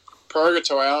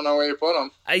 purgatory. I don't know where you put him.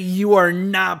 You are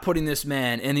not putting this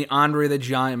man in the Andre the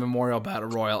Giant Memorial Battle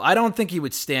Royal. I don't think he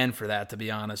would stand for that, to be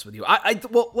honest with you.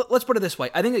 Well, let's put it this way.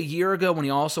 I think a year ago when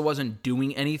he also wasn't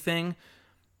doing anything,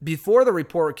 before the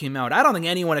report came out, I don't think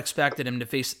anyone expected him to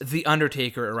face The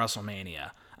Undertaker at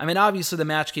WrestleMania. I mean, obviously the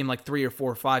match came like 3 or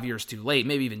 4 or 5 years too late,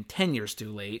 maybe even 10 years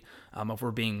too late, if we're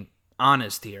being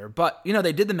honest here. But, you know,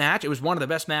 they did the match. It was one of the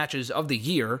best matches of the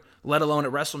year, let alone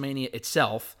at WrestleMania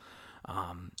itself.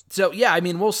 So, yeah, I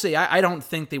mean, we'll see. I don't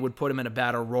think they would put him in a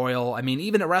Battle Royal. I mean,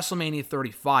 even at WrestleMania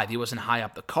 35, he wasn't high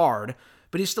up the card,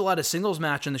 but he still had a singles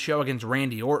match in the show against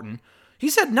Randy Orton.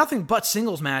 He's had nothing but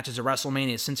singles matches at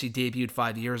WrestleMania since he debuted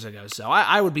 5 years ago, so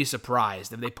I would be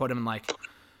surprised if they put him in, like,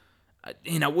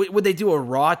 you know, would they do a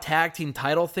Raw tag team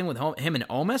title thing with him and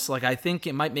Omos? Like, I think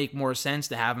it might make more sense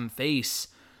to have him face,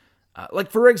 like,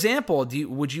 for example,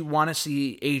 would you want to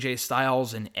see AJ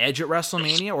Styles and Edge at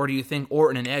WrestleMania, or do you think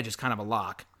Orton and Edge is kind of a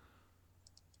lock?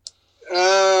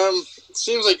 It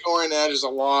seems like Orton and Edge is a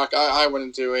lock. I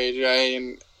wouldn't do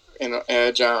AJ and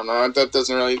Edge. I don't know. That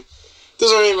doesn't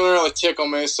even really tickle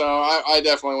me, so I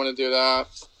definitely want to do that.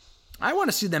 I want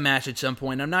to see them match at some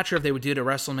point. I'm not sure if they would do it at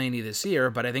WrestleMania this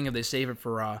year, but I think if they save it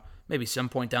for maybe some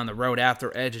point down the road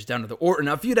after Edge is done with the Orton,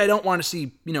 a feud I don't want to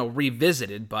see, you know,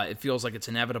 revisited, but it feels like it's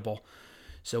inevitable.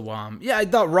 So, yeah, I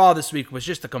thought Raw this week was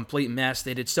just a complete mess.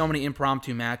 They did so many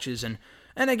impromptu matches, and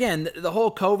again, the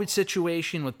whole COVID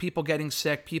situation with people getting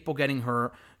sick, people getting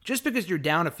hurt, just because you're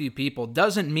down a few people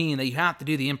doesn't mean that you have to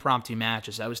do the impromptu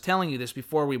matches. I was telling you this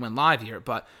before we went live here,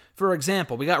 but for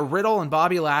example, we got Riddle and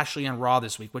Bobby Lashley on Raw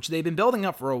this week, which they've been building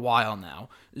up for a while now.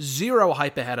 Zero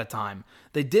hype ahead of time.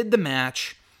 They did the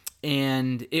match,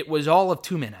 and it was all of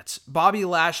 2 minutes. Bobby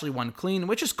Lashley won clean,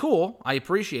 which is cool. I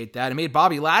appreciate that. It made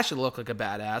Bobby Lashley look like a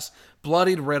badass.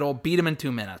 Bloodied Riddle, beat him in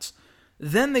 2 minutes.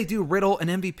 Then they do Riddle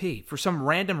and MVP for some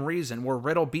random reason where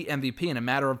Riddle beat MVP in a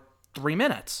matter of 3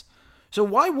 minutes. So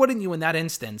why wouldn't you in that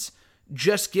instance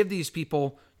just give these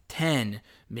people 10,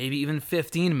 maybe even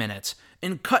 15 minutes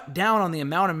and cut down on the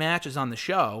amount of matches on the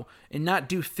show and not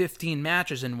do 15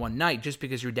 matches in one night just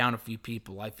because you're down a few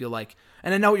people? I feel like,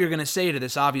 and I know what you're going to say to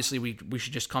this, obviously we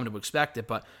should just come to expect it,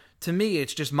 but to me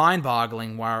it's just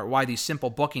mind-boggling why these simple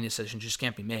booking decisions just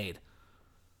can't be made.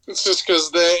 It's just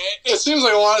because it seems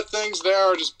like a lot of things there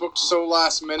are just booked so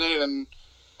last minute, and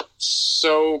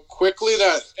so quickly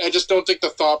that I just don't think the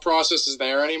thought process is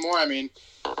there anymore. I mean,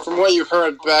 from what you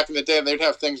heard back in the day, they'd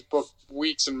have things booked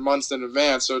weeks and months in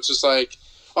advance. So it's just like,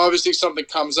 obviously, if something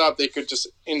comes up, they could just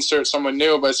insert someone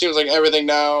new. But it seems like everything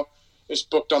now is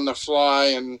booked on the fly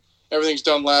and everything's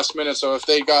done last minute. So if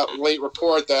they got late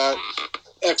report that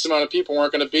X amount of people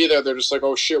weren't going to be there, they're just like,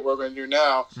 oh shit, what are we going to do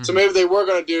now? Mm-hmm. So maybe they were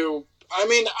going to do. I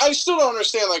mean, I still don't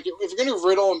understand. Like, if you're going to do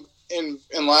Riddle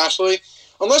and Lashley,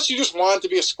 unless you just want it to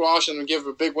be a squash and give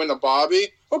a big win to Bobby,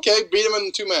 okay, beat him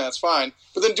in 2 minutes, fine.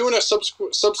 But then doing a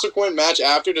subsequent match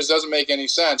after just doesn't make any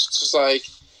sense. It's just like,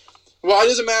 why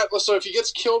does it matter? So if he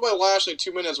gets killed by Lashley in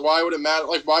 2 minutes, why would it matter?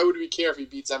 Like, why would we care if he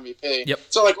beats MVP? Yep.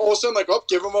 So, like, all of a sudden, like, oh,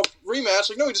 give him a rematch.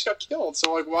 Like, no, he just got killed.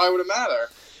 So, like, why would it matter?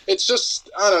 It's just,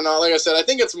 I don't know. Like I said, I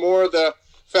think it's more the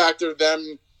factor of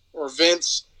them or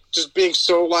Vince just being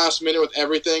so last minute with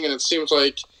everything, and it seems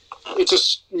like it's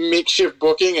just makeshift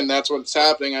booking, and that's what's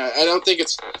happening. I don't think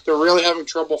they're really having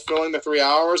trouble filling the 3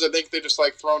 hours. I think they're just,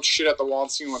 like, throwing shit at the wall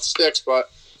and seeing what sticks,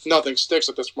 but nothing sticks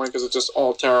at this point because it's just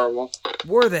all terrible.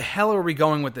 Where the hell are we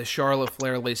going with this Charlotte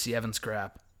Flair, Lacey Evans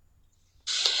crap?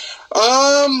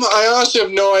 I honestly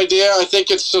have no idea. I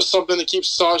think it's just something to keep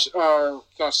Charlotte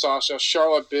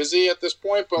busy at this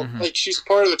point. But like, she's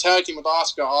part of the tag team with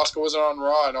Asuka. Asuka wasn't on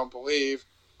Raw, I don't believe.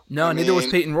 No, neither was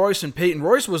Peyton Royce, and Peyton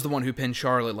Royce was the one who pinned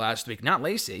Charlotte last week, not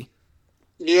Lacey.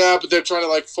 Yeah, but they're trying to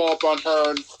like fall up on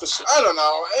her. I don't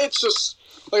know. It's just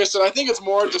like I said. I think it's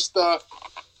more just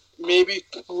maybe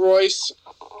Royce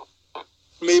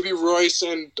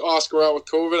and Asuka out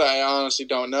with COVID. I honestly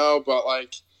don't know, but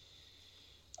like,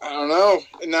 I don't know.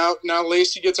 And now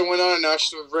Lacey gets a win on it. Now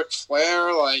she's with Ric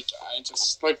Flair. Like,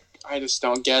 I just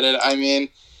don't get it. I mean,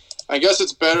 I guess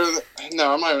it's better.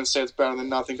 No, I'm not even say it's better than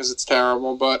nothing because it's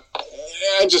terrible. But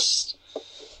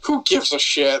who gives a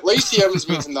shit? Lacey Evans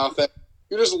means nothing.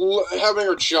 You're just having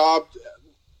her job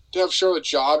to have show the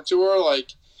job to her.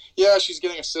 Like, yeah, she's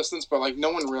getting assistance, but like, no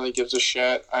one really gives a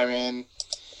shit. I mean,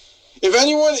 if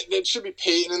anyone, it should be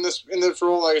Peyton in this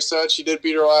role. Like I said, she did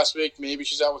beat her last week. Maybe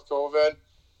she's out with COVID.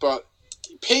 But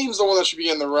Peyton's the one that should be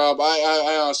in the rub.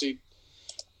 I honestly,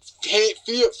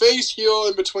 face, heel,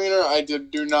 in between her, I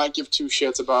do not give two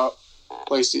shits about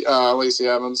Lacey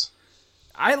Evans.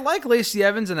 I like Lacey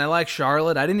Evans and I like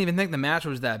Charlotte. I didn't even think the match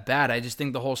was that bad. I just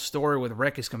think the whole story with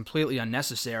Rick is completely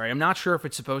unnecessary. I'm not sure if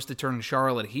it's supposed to turn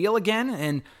Charlotte heel again.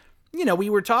 And, you know,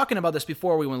 we were talking about this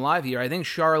before we went live here. I think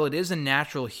Charlotte is a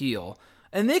natural heel.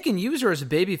 And they can use her as a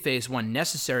babyface when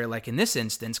necessary, like in this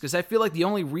instance, because I feel like the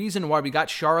only reason why we got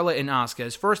Charlotte and Asuka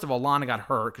is, first of all, Lana got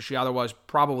hurt, because she otherwise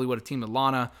probably would have teamed with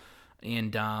Lana.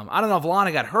 And I don't know if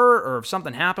Lana got hurt or if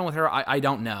something happened with her. I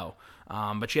don't know.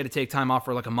 But she had to take time off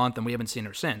for like a month, and we haven't seen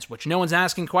her since, which no one's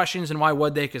asking questions, and why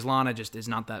would they? Because Lana just is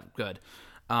not that good.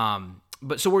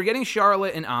 But so we're getting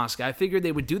Charlotte and Asuka. I figured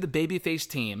they would do the babyface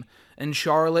team, and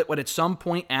Charlotte would at some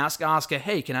point ask Asuka,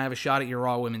 hey, can I have a shot at your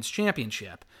Raw Women's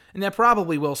Championship? And that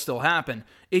probably will still happen.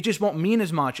 It just won't mean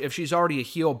as much if she's already a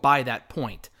heel by that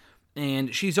point.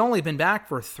 And she's only been back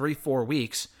for 3-4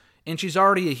 weeks, and she's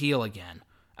already a heel again.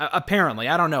 Apparently,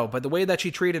 I don't know, but the way that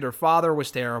she treated her father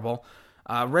was terrible.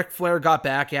 Ric Flair got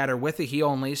back at her with a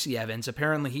heel and Lacey Evans.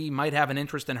 Apparently, he might have an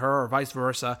interest in her or vice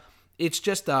versa. It's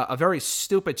just a very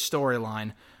stupid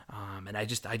storyline, and I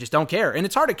just don't care. And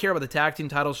it's hard to care about the tag team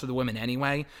titles for the women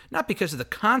anyway, not because of the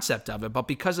concept of it, but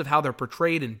because of how they're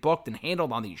portrayed and booked and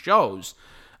handled on these shows.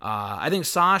 I think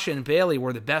Sasha and Bayley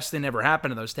were the best thing ever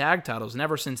happened to those tag titles, and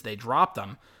ever since they dropped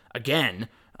them, again,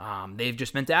 they've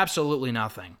just meant absolutely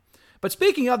nothing. But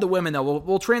speaking of the women, though,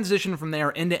 we'll transition from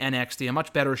there into NXT, a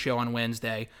much better show on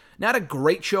Wednesday. Not a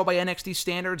great show by NXT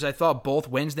standards. I thought both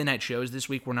Wednesday night shows this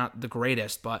week were not the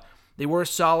greatest, but they were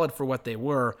solid for what they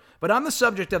were. But on the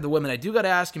subject of the women, I do got to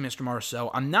ask you, Mr.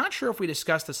 Marceau, I'm not sure if we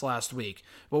discussed this last week,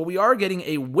 but we are getting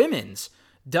a women's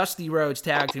Dusty Rhodes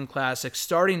Tag Team Classic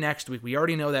starting next week. We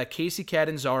already know that Casey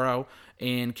Catanzaro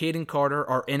and Kaden Carter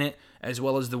are in it, as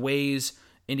well as the Ways,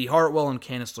 Indy Hartwell, and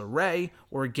Candice LeRae.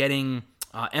 We're getting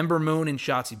Ember Moon and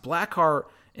Shotzi Blackheart,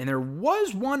 and there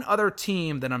was one other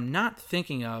team that I'm not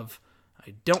thinking of.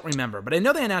 I don't remember, but I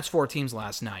know they announced 4 teams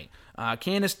last night.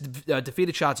 Candice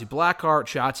defeated Shotzi Blackheart.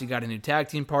 Shotzi got a new tag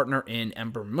team partner in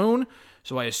Ember Moon,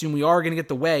 so I assume we are going to get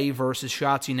the Way versus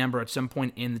Shotzi and Ember at some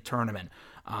point in the tournament.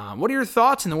 What are your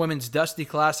thoughts on the Women's Dusty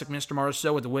Classic, Mr.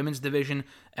 Marceau, with the women's division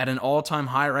at an all-time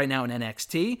high right now in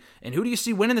NXT? And who do you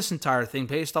see winning this entire thing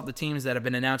based off the teams that have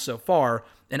been announced so far,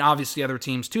 and obviously other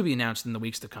teams to be announced in the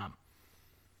weeks to come?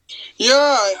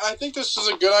 Yeah, I think this is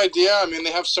a good idea. I mean,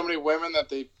 they have so many women that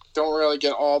they don't really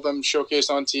get all of them showcased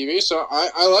on TV, so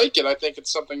I like it. I think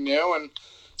it's something new and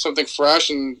something fresh.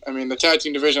 And I mean, the tag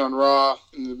team division on Raw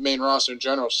and the main roster in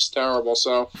general is just terrible.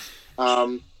 So,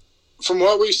 from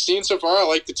what we've seen so far, I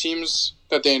like the teams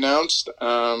that they announced.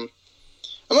 I'm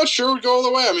not sure it would go all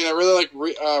the way. I mean, I really like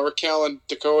Raquel and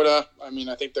Dakota. I mean,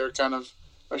 I think they're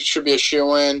should be a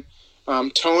shoe-in.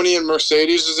 Tony and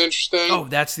Mercedes is interesting. Oh,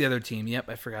 that's the other team. Yep,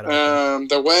 I forgot about that.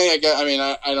 The way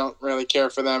I don't really care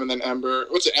for them. And then Ember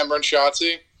and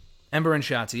Shotzi? Ember and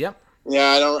Shotzi, yep.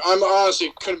 Yeah, I'm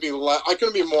honestly couldn't be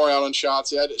more out on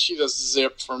Shotzi. She just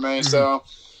zipped for me. So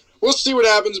we'll see what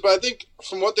happens. But I think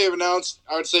from what they've announced,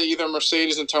 I would say either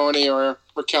Mercedes and Tony or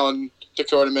Raquel and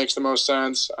Dakota makes the most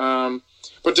sense.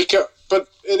 But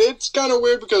it's kind of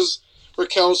weird because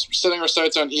Raquel's setting her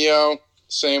sights on EO.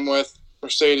 Same with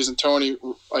Mercedes and Tony,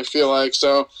 I feel like.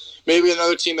 So maybe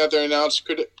another team that they announced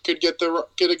could get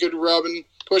a good rub and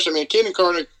push. I mean, Kaden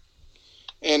Carter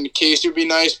and Casey would be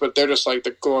nice, but they're just like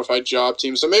the glorified job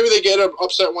team. So maybe they get an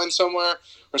upset win somewhere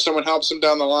or someone helps them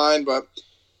down the line. But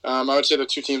I would say the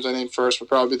two teams I named first would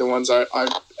probably be the ones I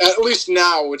at least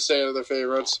now would say are the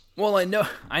favorites. Well, I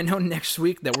know next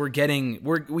week that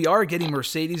we are getting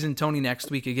Mercedes and Tony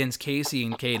next week against Casey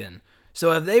and Kaden.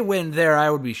 So if they win there, I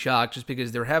would be shocked just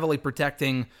because they're heavily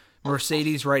protecting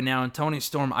Mercedes right now. And Toni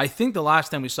Storm, I think the last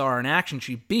time we saw her in action,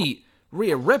 she beat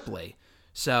Rhea Ripley.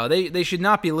 So they should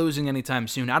not be losing anytime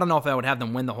soon. I don't know if I would have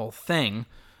them win the whole thing.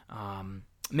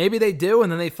 Maybe they do,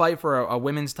 and then they fight for a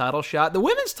women's title shot. The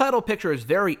women's title picture is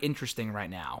very interesting right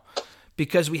now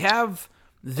because we have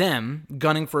them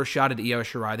gunning for a shot at Io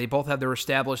Shirai. They both have their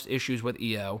established issues with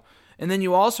Io. And then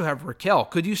you also have Raquel.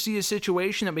 Could you see a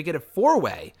situation that we get a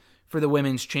four-way for the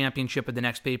women's championship at the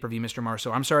next pay-per-view, Mr.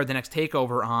 Marceau? I'm sorry, the next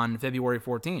takeover on February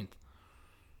 14th.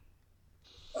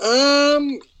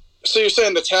 So you're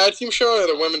saying the tag team show or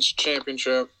the women's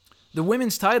championship? The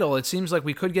women's title, it seems like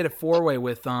we could get a four-way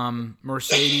with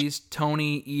Mercedes,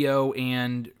 Tony, Io,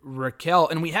 and Raquel.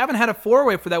 And we haven't had a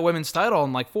four-way for that women's title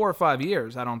in like 4 or 5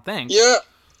 years, I don't think. Yeah,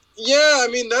 I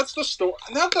mean, that's the story.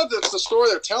 Not that that's the story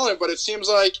they're telling, but it seems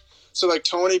like,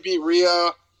 Tony beat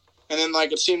Rhea, and then,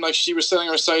 it seemed like she was setting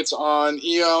her sights on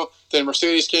Io. Then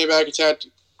Mercedes came back, attacked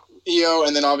Io,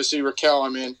 and then obviously Raquel. I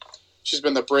mean, she's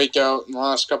been the breakout in the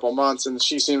last couple of months, and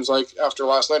she seems like after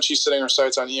last night she's setting her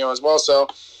sights on Io as well. So,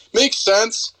 makes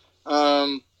sense.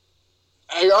 I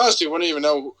honestly wouldn't even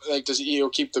know, does Io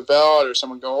keep the belt or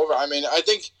someone go over? I mean, I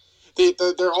think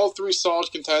they're all three solid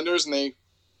contenders, and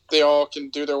they all can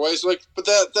do their ways. But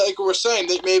that like we're saying,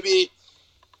 that maybe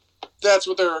that's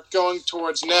what they're going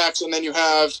towards next, and then you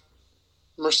have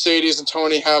Mercedes and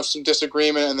Tony have some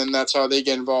disagreement, and then that's how they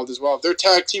get involved as well. If they're a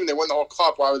tag team, they win the whole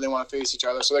cup, why would they want to face each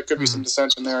other? So there could be some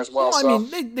dissension there as well. I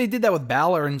mean, they did that with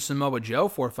Balor and Samoa Joe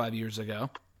 4 or 5 years ago.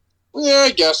 Yeah,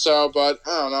 I guess so, but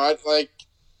I don't know. I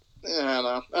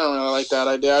don't really like that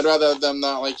idea. I'd rather them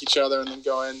not like each other and then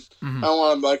go in. I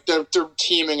don't want them they're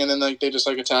teaming and then they just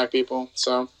attack people.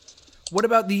 So. What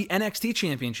about the NXT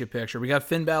Championship picture? We got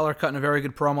Finn Balor cutting a very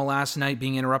good promo last night,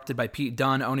 being interrupted by Pete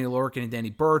Dunne, Oney Lorcan, and Danny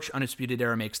Burch. Undisputed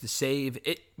Era makes the save.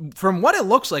 From what it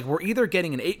looks like, we're either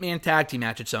getting an 8-man tag team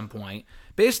match at some point,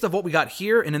 based on what we got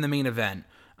here and in the main event.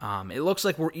 It looks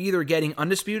like we're either getting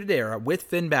Undisputed Era with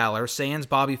Finn Balor, sans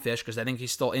Bobby Fish, because I think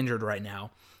he's still injured right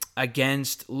now,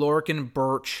 against Lorcan,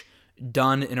 Burch,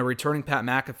 Dunne, and a returning Pat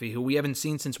McAfee, who we haven't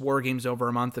seen since War Games over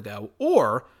a month ago.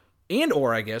 Or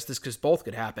I guess, this because both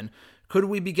could happen, could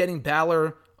we be getting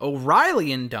Balor,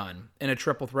 O'Reilly, and Dunne in a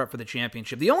triple threat for the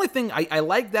championship? The only thing, I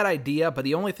like that idea, but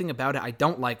the only thing about it I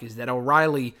don't like is that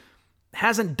O'Reilly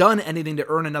hasn't done anything to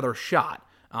earn another shot.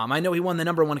 I know he won the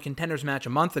number 1 contenders match a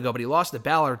month ago, but he lost to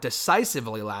Balor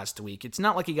decisively last week. It's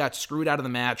not like he got screwed out of the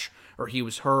match or he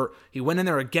was hurt. He went in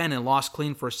there again and lost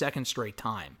clean for a second straight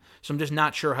time. So I'm just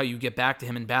not sure how you get back to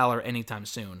him and Balor anytime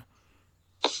soon.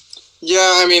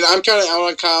 Yeah, I mean, I'm kind of out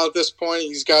on Kyle at this point.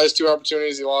 He's got his 2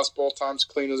 opportunities. He lost both times,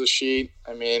 clean as a sheet.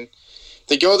 I mean,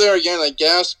 they go there again, I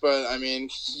guess, but I mean,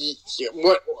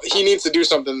 he needs to do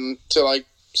something to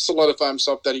solidify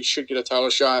himself that he should get a title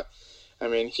shot. I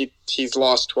mean, he's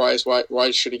lost twice.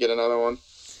 Why should he get another one?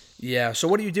 Yeah, so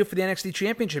what do you do for the NXT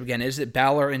Championship again? Is it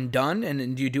Balor and Dunne,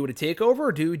 and do you do it a takeover,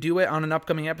 or do you do it on an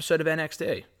upcoming episode of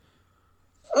NXT?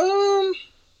 I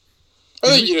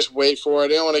think you just wait for it.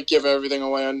 They don't want to give everything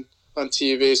away on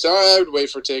TV, so I would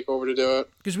wait for TakeOver to do it.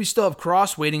 Because we still have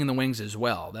Cross waiting in the wings as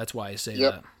well. That's why I say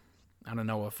that. I don't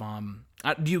know if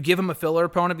do you give him a filler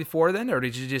opponent before then, or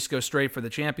did you just go straight for the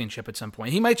championship at some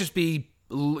point? He might just be,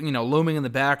 looming in the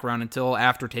background until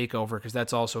after TakeOver, because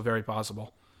that's also very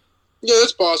possible. Yeah,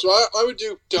 that's possible. I would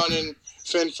do Dunne and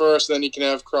Finn first, then you can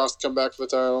have Cross come back for the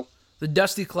title. The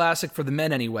Dusty Classic for the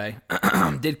men, anyway,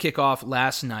 did kick off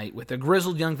last night with the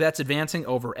Grizzled Young Vets advancing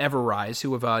over Everrise,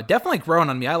 who have definitely grown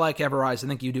on me. I like Everrise. I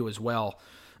think you do as well.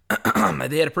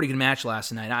 They had a pretty good match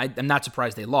last night. I'm not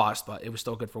surprised they lost, but it was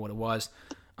still good for what it was.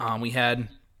 We had,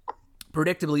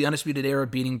 predictably, Undisputed Era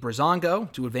beating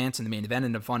Breezango to advance in the main event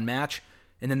in a fun match.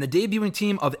 And then the debuting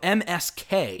team of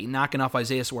MSK knocking off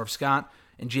Isaiah Swerve Scott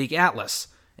and Jake Atlas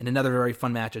in another very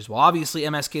fun match as well. Obviously,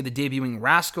 MSK, the debuting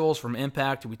Rascals from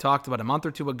Impact, who we talked about a month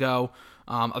or two ago.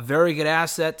 A very good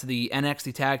asset to the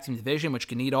NXT Tag Team division, which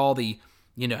can need all the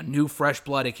new fresh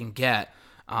blood it can get.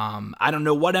 I don't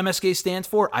know what MSK stands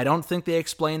for. I don't think they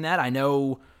explained that. I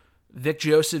know Vic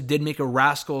Joseph did make a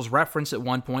Rascals reference at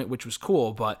one point, which was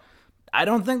cool, but I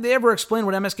don't think they ever explained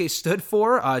what MSK stood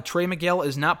for. Trey Miguel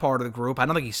is not part of the group. I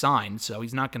don't think he signed, so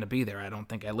he's not going to be there, I don't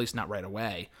think, at least not right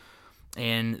away.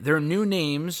 And their new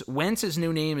names, Wentz's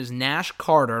new name is Nash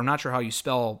Carter. I'm not sure how you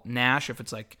spell Nash, if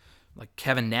it's like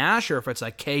Kevin Nash or if it's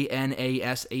like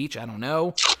Knash, I don't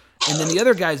know. And then the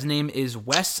other guy's name is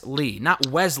Wes Lee, not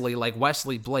Wesley like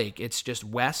Wesley Blake. It's just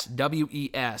Wes,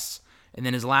 W-E-S, and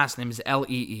then his last name is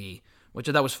L-E-E, which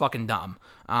I thought was fucking dumb.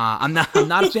 I'm not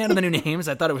a fan of the new names.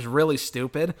 I thought it was really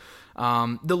stupid.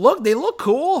 They look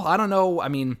cool. I don't know. I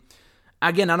mean,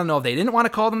 again, I don't know if they didn't want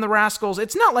to call them the Rascals.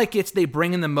 It's not like they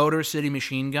bring in the Motor City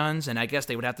Machine Guns, and I guess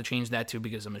they would have to change that too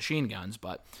because of machine guns.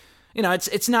 But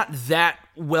it's not that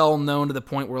well known to the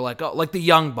point where like the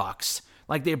Young Bucks,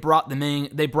 like they brought them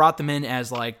in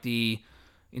as like the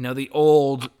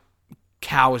old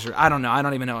cows, or I don't know. I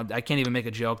don't even know. I can't even make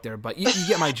a joke there, but you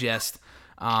get my gist.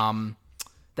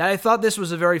 That I thought this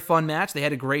was a very fun match. They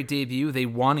had a great debut. They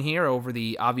won here over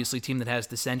the obviously team that has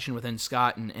dissension within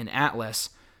Scott and Atlas.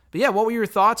 But yeah, what were your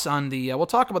thoughts on the, we'll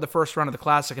talk about the first round of the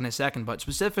Classic in a second, but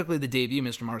specifically the debut,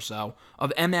 Mr. Marceau,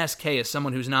 of MSK as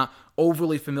someone who's not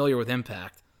overly familiar with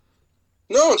Impact.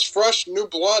 No, it's fresh, new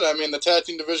blood. I mean, the tag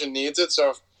team division needs it,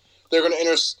 so if they're going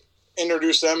to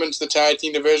introduce them into the tag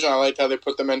team division, I like how they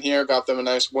put them in here, got them a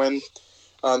nice win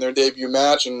on their debut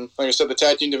match, and like I said, the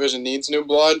tag team division needs new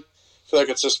blood. I feel like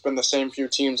it's just been the same few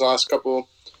teams last couple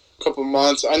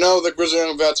months. I know the Grizzly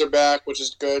Young Vets are back, which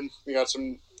is good. We got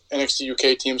some NXT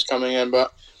UK teams coming in,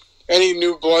 but any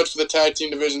new blood for the tag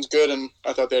team division is good, and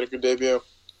I thought they had a good debut.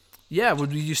 Yeah,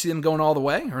 would you see them going all the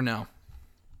way, or no?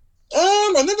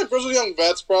 I think the Grizzly Young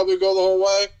Vets probably go the whole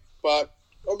way, but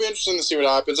it'll be interesting to see what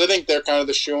happens. I think they're kind of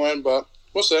the shoe-in, but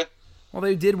we'll see. Well,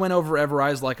 they did win over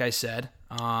Everrise, like I said.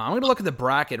 I'm going to look at the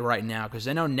bracket right now, because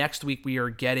I know next week we are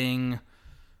getting...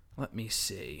 Let me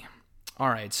see. All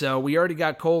right, so we already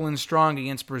got Colin Strong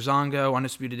against Breezango.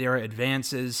 Undisputed Era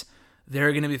advances.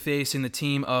 They're going to be facing the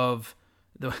team of...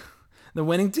 the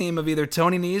winning team of either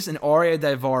Tony Nese and Arya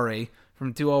Daivari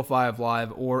from 205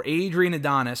 Live, or Adrian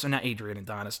Adonis, or not Adrian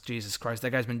Adonis, Jesus Christ, that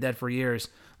guy's been dead for years,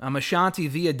 Ashanti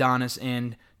V. Adonis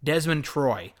and Desmond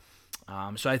Troy.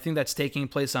 So I think that's taking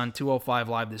place on 205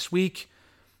 Live this week.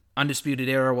 Undisputed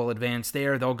Era will advance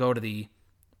there. They'll go to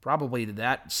probably to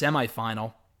that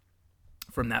semifinal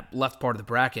from that left part of the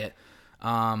bracket.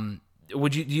 Do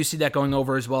you see that going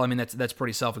over as well? I mean, that's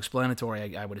pretty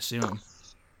self-explanatory, I would assume.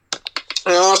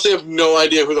 I honestly have no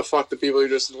idea who the fuck the people you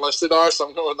just enlisted are, so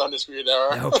I'm going with Undisputed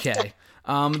Era. Okay.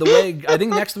 I think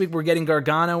next week we're getting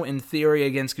Gargano in Theory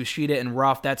against Kushida and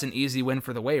Ruff. That's an easy win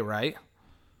for the Way, right?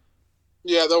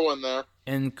 Yeah, they'll win there.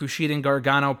 And Kushida and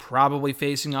Gargano probably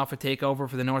facing off a takeover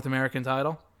for the North American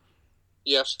title?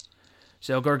 Yes.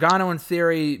 So Gargano and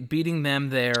Theory beating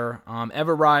them there.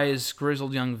 Everrise,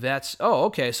 Grizzled Young Vets. Oh,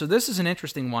 okay. So this is an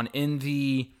interesting one. In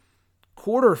the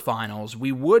quarterfinals,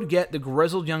 we would get the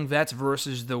Grizzled Young Vets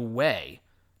versus the Way.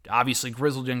 Obviously,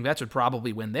 Grizzled Young Vets would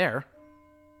probably win there.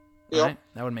 Yep. Right?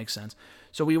 That would make sense.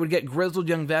 So we would get Grizzled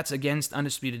Young Vets against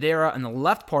Undisputed Era in the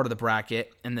left part of the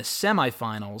bracket. In the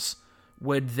semifinals,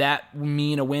 would that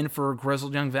mean a win for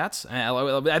Grizzled Young Vets?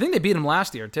 I think they beat them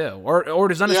last year, too. Or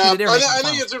does Undisputed Era...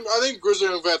 I think Grizzled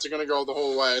Young Vets are going to go the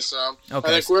whole way. So okay.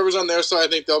 I think whoever's on their side, I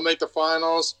think they'll make the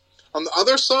finals. On the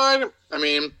other side, I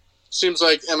mean... Seems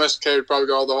like MSK would probably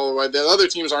go the whole way. The other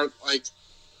teams aren't like...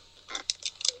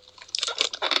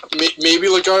 Maybe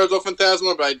Legado del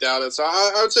Fantasma, but I doubt it. So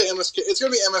I would say MSK. It's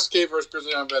going to be MSK versus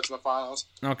Grizzly Young Vets in the finals.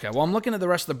 Okay, well, I'm looking at the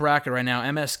rest of the bracket right now.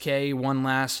 MSK won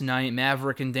last night.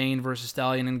 Maverick and Dane versus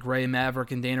Stallion and Gray.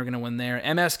 Maverick and Dane are going to win there.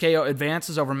 MSK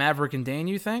advances over Maverick and Dane,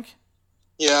 you think?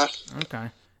 Yeah. Okay.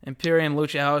 Imperium,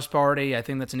 Lucha House Party. I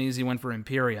think that's an easy win for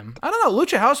Imperium. I don't know.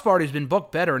 Lucha House Party's been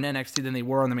booked better in NXT than they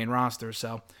were on the main roster.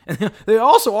 So, and they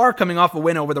also are coming off a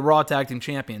win over the Raw Tag Team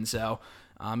Champions. So,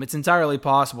 it's entirely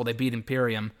possible they beat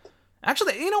Imperium.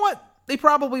 Actually, you know what? They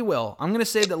probably will. I'm going to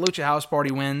say that Lucha House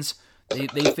Party wins.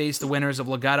 They face the winners of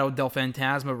Legado del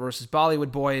Fantasma versus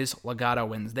Bollywood Boys. Legado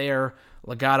wins there.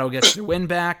 Legado gets their win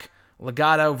back.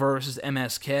 Legado versus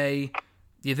MSK.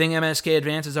 Do you think MSK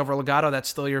advances over Legado? That's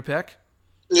still your pick?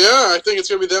 Yeah, I think it's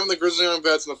going to be them and the Grizzly Young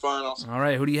Vets in the finals. All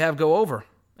right, who do you have go over,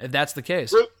 if that's the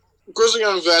case? Grizzly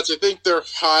Young Vets, I think they're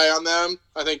high on them.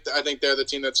 I think they're the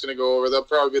team that's going to go over. They'll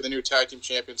probably be the new tag team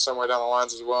champions somewhere down the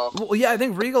lines as well. Well, yeah, I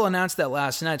think Regal announced that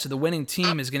last night, so the winning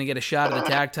team is going to get a shot at the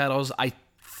tag titles. I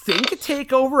think a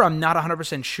takeover. I'm not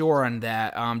 100% sure on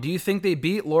that. Do you think they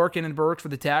beat Lorcan and Burks for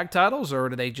the tag titles, or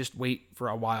do they just wait for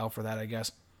a while for that, I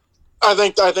guess? I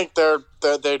think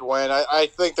they'd win. I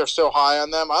think they're so high on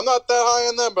them. I'm not that high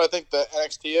on them, but I think the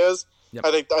NXT is. Yep.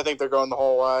 I think they're going the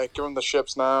whole way. Give them the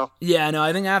ships now. Yeah, no,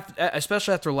 I think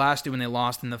especially after last year when they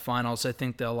lost in the finals, I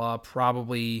think they'll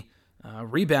probably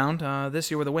rebound this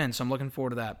year with a win. So I'm looking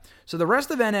forward to that. So the rest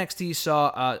of NXT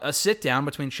saw a sit down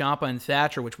between Ciampa and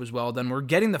Thatcher, which was well done. We're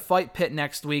getting the fight pit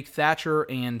next week. Thatcher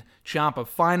and Ciampa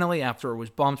finally, after it was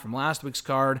bumped from last week's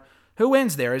card. Who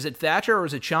wins there? Is it Thatcher or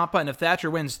is it Ciampa? And if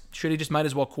Thatcher wins, should he just might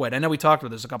as well quit? I know we talked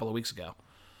about this a couple of weeks ago.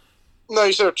 No,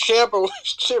 you said if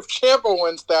Ciampa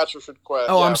wins, Thatcher should quit.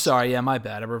 Oh, yeah. I'm sorry. Yeah, my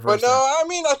bad. I reversed. But no, I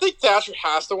mean, I think Thatcher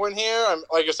has to win here.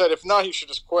 Like I said, if not, he should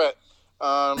just quit.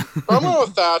 But I'm going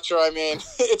with Thatcher. I mean,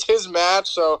 it's his match,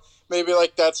 so maybe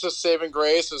like that's just saving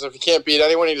grace. Is if he can't beat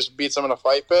anyone, he just beats them in a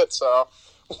fight pit. So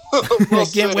he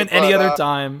can't win any other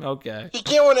time. Okay. He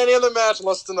can't win any other match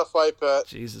unless it's in the fight pit.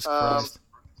 Jesus Christ.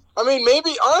 I mean,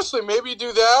 maybe you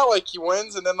do that. Like he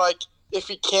wins, and then like if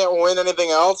he can't win anything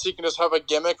else, he can just have a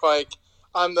gimmick like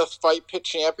I'm the fight pit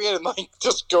champion, and like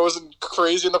just goes and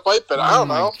crazy in the fight pit. I don't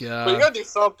know, God. But you gotta do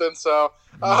something. So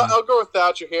I'll go with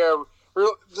Thatcher here.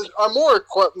 I'm more.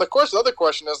 The other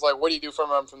question is like, what do you do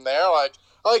from him from there? Like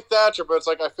I like Thatcher, but it's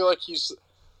like I feel like he's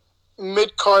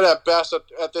mid card at best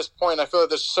at this point. I feel like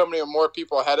there's so many more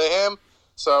people ahead of him.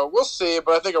 So we'll see.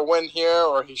 But I think a win here,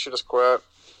 or he should just quit.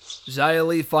 Xia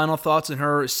Li, final thoughts on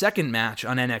her second match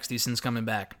on NXT since coming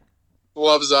back.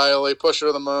 Love Xia Li. Push her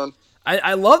to the moon.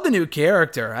 I love the new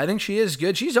character. I think she is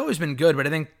good. She's always been good, but I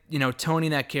think,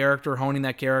 toning that character, honing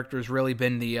that character has really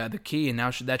been the key, and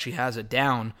now that she has it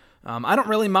down, I don't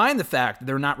really mind the fact that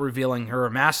they're not revealing her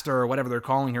master or whatever they're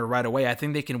calling her right away. I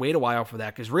think they can wait a while for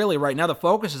that, because really right now the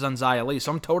focus is on Xia Li,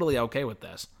 so I'm totally okay with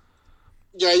this.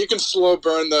 Yeah, you can slow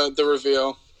burn the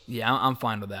reveal. Yeah, I'm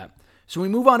fine with that. So we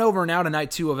move on over now to night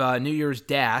 2 of New Year's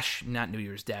Dash. Not New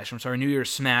Year's Dash, I'm sorry, New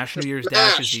Year's Smash. New Year's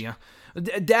Dash is the...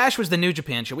 Dash was the New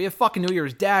Japan show. We have fucking New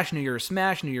Year's Dash, New Year's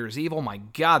Smash, New Year's Evil. My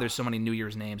God, there's so many New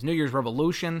Year's names. New Year's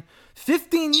Revolution.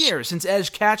 15 years since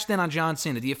Edge catched in on John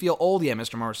Cena. Do you feel old yet,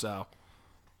 Mr. Marceau?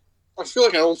 I feel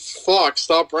like an old fuck.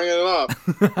 Stop bringing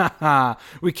it up.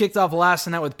 We kicked off last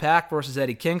night with Pac versus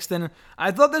Eddie Kingston.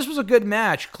 I thought this was a good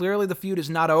match. Clearly the feud is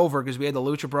not over because we had the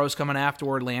Lucha Bros coming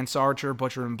afterward, Lance Archer,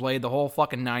 Butcher and Blade, the whole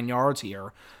fucking 9 yards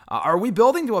here. Are we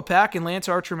building to a Pac and Lance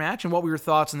Archer match, and what were your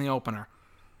thoughts in the opener?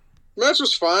 Match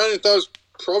was fine. I thought it was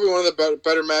probably one of the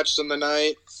better matches of the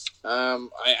night.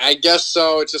 I guess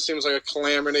so. It just seems like a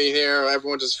calamity here.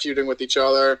 Everyone's just feuding with each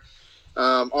other.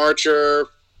 Archer,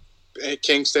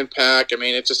 Kingston, Pac. I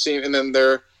mean, it just seems, and then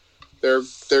their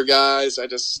guys.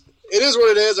 It is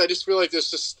what it is. I just feel like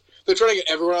they're trying to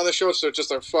get everyone on the show, so it's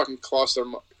just a fucking cluster,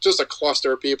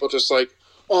 of people, just like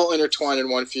all intertwined in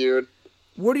one feud.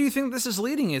 Where do you think this is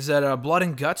leading? Is that a blood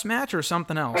and guts match or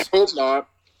something else?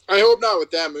 I hope not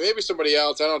with them. Maybe somebody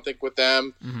else. I don't think with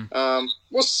them. Mm-hmm.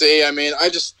 We'll see. I mean,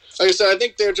 like I said, I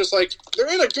think they're just like they're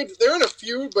in a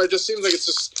feud, but it just seems like it's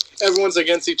just everyone's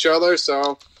against each other.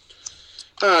 So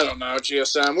I don't know,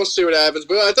 GSM. We'll see what happens.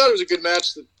 But I thought it was a good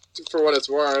match for what it's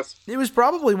worth. It was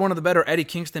probably one of the better Eddie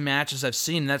Kingston matches I've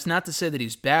seen. That's not to say that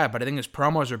he's bad, but I think his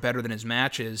promos are better than his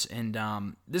matches. And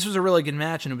this was a really good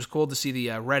match, and it was cool to see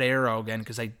the Red Arrow again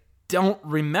because I don't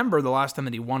remember the last time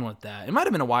that he won with that. It might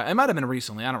have been a while. It might have been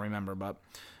recently. I don't remember, but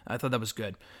I thought that was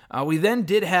good. We then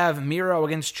did have Miro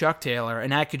against Chuck Taylor,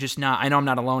 and I could just not... I know I'm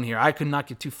not alone here. I could not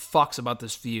give 2 fucks about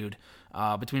this feud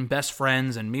between Best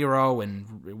Friends and Miro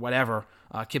and whatever,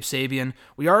 Kip Sabian.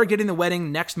 We are getting the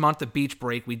wedding next month at Beach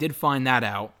Break. We did find that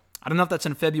out. I don't know if that's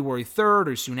on February 3rd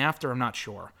or soon after. I'm not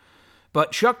sure.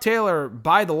 But Chuck Taylor,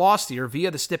 by the loss here,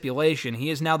 via the stipulation, he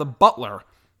is now the butler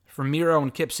for Miro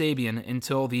and Kip Sabian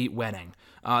until the wedding.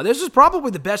 This is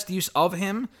probably the best use of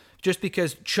him, just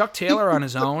because Chuck Taylor on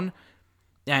his own,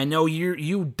 I know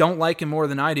you don't like him more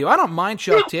than I do. I don't mind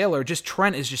Chuck Taylor, just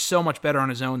Trent is just so much better on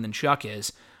his own than Chuck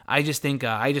is. I just think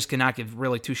I just cannot give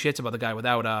really 2 shits about the guy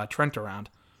without Trent around.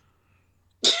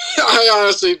 I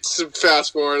honestly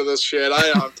fast forward to this shit. I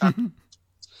don't have time.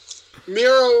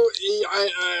 Miro,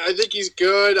 I think he's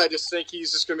good. I just think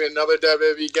he's just going to be another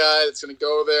WWE guy that's going to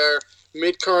go there,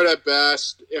 mid-card at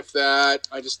best, if that.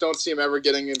 I just don't see him ever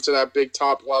getting into that big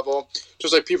top level,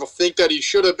 just like people think that he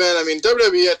should have been. I mean,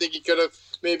 WWE, I think he could have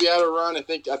maybe had a run. I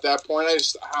think at that point, I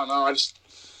don't know.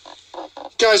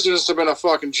 Guys just have been a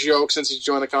fucking joke since he's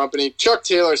joined the company. Chuck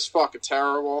Taylor's fucking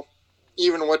terrible.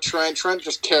 Even with Trent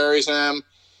just carries him.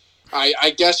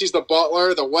 I guess he's the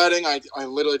butler, the wedding. I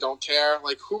literally don't care.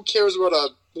 Like, who cares about a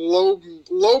low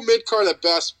mid-card at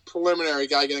best preliminary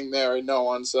guy getting married? No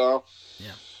one, so.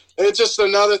 Yeah. It's just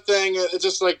another thing. It's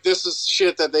just like, this is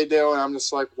shit that they do, and I'm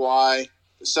just like, why?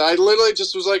 So I literally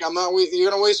just was like, you're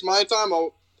going to waste my time?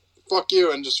 Oh, fuck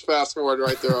you, and just fast forward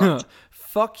right through it.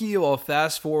 Fuck you, I'll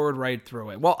fast forward right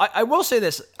through it. Well, I will say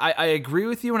this. I agree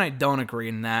with you, and I don't agree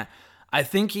in that. I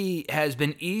think he has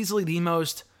been easily the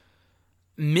most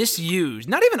misused,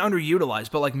 not even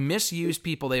underutilized, but like misused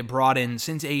people they brought in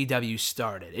since AEW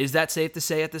started. Is that safe to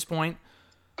say at this point?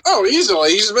 Oh,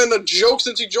 easily. He's been a joke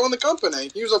since he joined the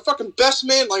company. He was a fucking best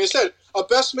man, like I said, a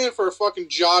best man for a fucking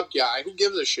job guy. Who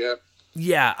gives a shit?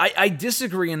 Yeah, I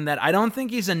disagree in that. I don't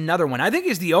think he's another one. I think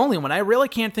he's the only one. I really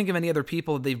can't think of any other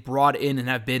people that they've brought in and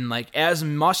have been like as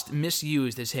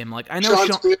misused as him. Like I know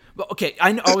Sean okay,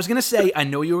 I was gonna say, I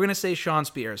know you were gonna say Shawn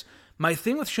Spears. My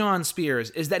thing with Shawn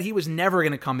Spears is that he was never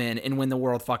gonna come in and win the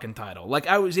world fucking title. Like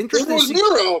I was interested. Neither was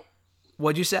Miro.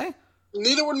 What'd you say?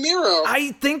 Neither would Miro.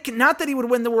 I think not that he would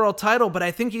win the world title, but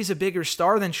I think he's a bigger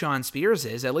star than Shawn Spears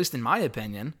is, at least in my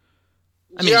opinion.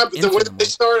 I mean, yeah, but the way they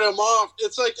started him off,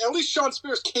 it's like, at least Shawn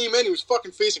Spears came in, he was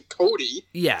fucking facing Cody.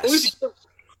 Yes. At least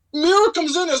Miro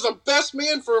comes in as the best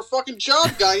man for a fucking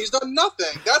job guy. He's done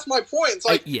nothing. That's my point. It's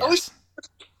like, yes. At least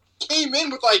came in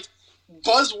with, like,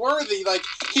 buzzworthy. Like,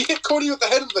 he hit Cody with the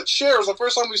head of the chair. It was the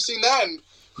first time we've seen that in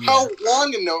how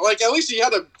long ago. Like, at least he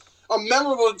had a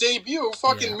memorable debut.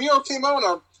 Fucking Miro came out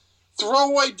on a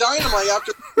throwaway dynamite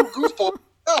after two goofballs.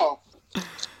 No.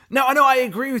 No, I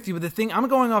agree with you, but the thing, I'm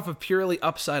going off of purely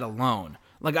upside alone.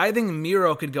 Like, I think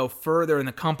Miro could go further in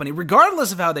the company,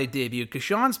 regardless of how they debuted, because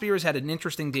Shawn Spears had an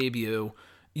interesting debut.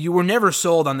 You were never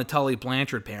sold on the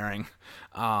Tully-Blanchard pairing.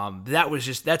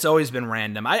 That's always been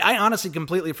random. I honestly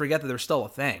completely forget that they're still a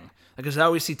thing. Because I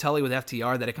always see Tully with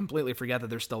FTR that I completely forget that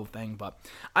they're still a thing. But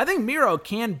I think Miro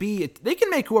they can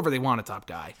make whoever they want a top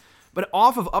guy. But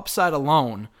off of upside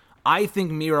alone, I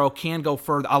think Miro can go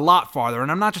a lot farther, and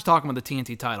I'm not just talking about the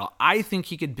TNT title. I think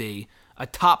he could be a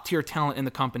top-tier talent in the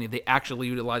company if they actually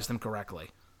utilize them correctly.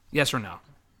 Yes or no?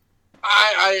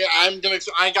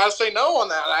 I gotta say no on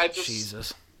that.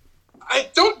 Jesus. I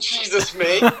don't Jesus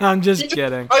me. I'm just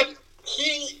kidding. I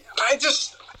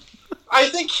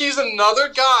think he's another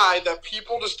guy that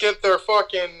people just get their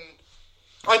fucking...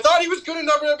 I thought he was good in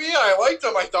WWE. I liked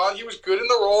him. I thought he was good in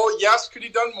the role. Yes, could he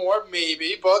done more?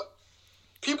 Maybe, but...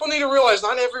 People need to realize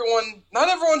not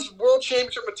everyone's world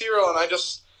championship material, and I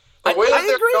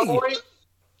agree. Going,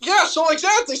 yeah, so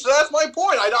exactly. So that's my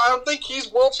point. I don't think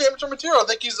he's world championship material. I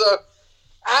think he's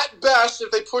at best,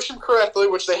 if they push him correctly,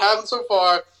 which they haven't so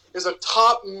far, is a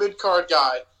top mid-card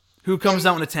guy. Who comes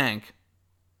out in a tank.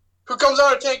 Who comes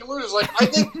out in a tank and loses. Like, I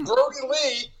think Brody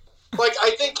Lee, like,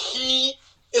 I think he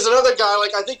is another guy.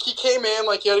 Like, I think he came in,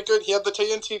 like, he had the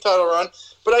TNT title run,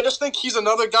 but I just think he's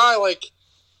another guy, like,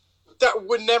 that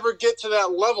would never get to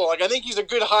that level. Like, I think he's a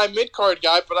good high mid-card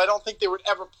guy, but I don't think they would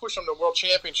ever push him to world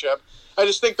championship. I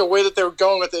just think the way that they were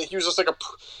going with it, he was just like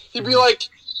he'd be like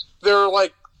their,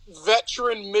 like,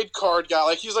 veteran mid-card guy.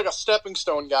 Like, he's like a stepping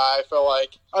stone guy, I feel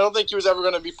like. I don't think he was ever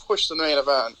going to be pushed to the main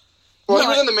event. Well, he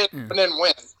was in the main event and then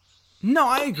win. No,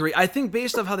 I agree. I think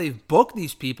based off how they've booked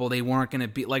these people, they weren't going to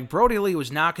be... Like, Brody Lee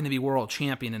was not going to be world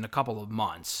champion in a couple of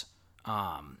months.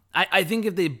 I think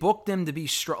if they booked him to be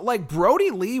strong, like Brody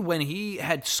Lee when he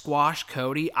had squashed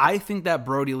Cody, I think that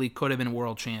Brody Lee could have been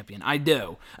world champion. I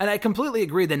do. And I completely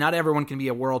agree that not everyone can be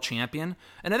a world champion.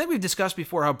 And I think we've discussed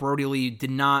before how Brody Lee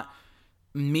did not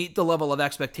meet the level of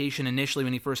expectation initially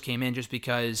when he first came in just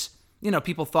because,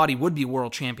 people thought he would be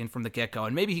world champion from the get-go,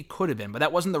 and maybe he could have been, but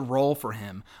that wasn't the role for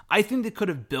him. I think they could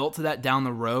have built to that down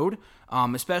the road,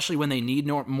 especially when they need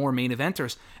more main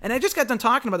eventers. And I just got done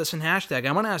talking about this in hashtag.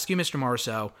 I want to ask you, Mr.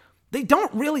 Marceau, they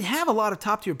don't really have a lot of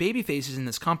top-tier babyfaces in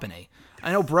this company.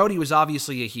 I know Brody was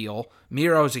obviously a heel,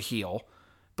 Miro's a heel,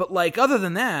 but like other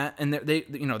than that, and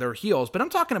they're heels, but I'm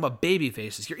talking about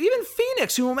babyfaces here. Even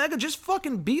Phoenix, who Omega just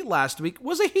fucking beat last week,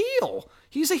 was a heel.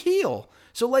 He's a heel.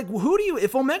 So, like,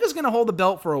 if Omega's going to hold the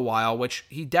belt for a while, which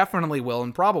he definitely will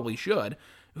and probably should,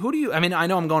 I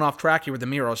know I'm going off track here with the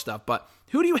Miro stuff, but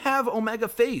who do you have Omega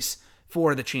face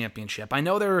for the championship? I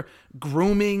know they're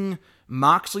grooming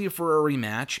Moxley for a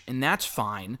rematch, and that's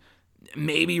fine.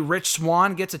 Maybe Rich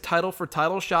Swann gets a title for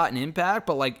title shot in Impact,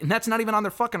 but, like, and that's not even on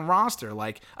their fucking roster.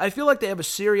 Like, I feel like they have a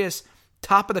serious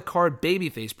top-of-the-card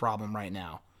babyface problem right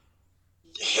now.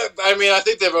 Yeah, I mean, I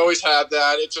think they've always had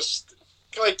that. It just,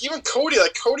 like, even Cody,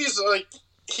 like, Cody's, like,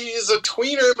 he's a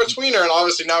tweener-in-betweener, and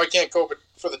obviously now he can't go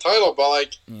for the title, but,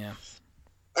 like, yeah.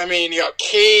 I mean, you got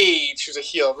Cage, who's a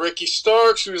heel, Ricky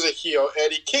Starks, who's a heel,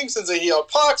 Eddie Kingston's a heel,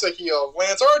 Pac's a heel,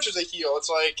 Lance Archer's a heel. It's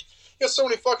like, you got so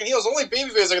many fucking heels. The only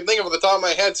babyface I can think of at the top of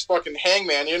my head is fucking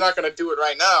Hangman. You're not going to do it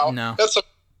right now. No.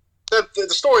 The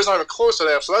story's not even close to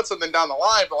that, so that's something down the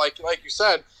line. But like you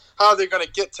said, how are they going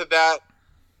to get to that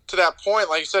point?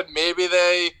 Like you said, maybe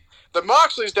the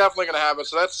Moxley's definitely going to have it,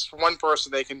 so that's one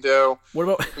person they can do.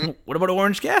 What about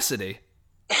Orange Cassidy?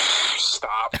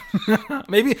 Stop.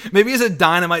 maybe it's a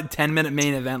Dynamite 10-minute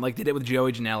main event like they did with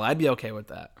Joey Janela. I'd be okay with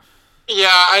that.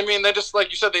 Yeah, I mean, they just,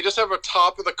 like you said, they just have a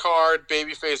top-of-the-card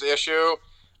babyface issue.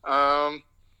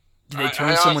 Did they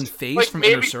turn someone face like from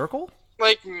maybe, Inner Circle?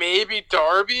 Like, maybe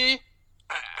Darby?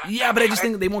 Yeah, but I just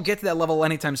think they won't get to that level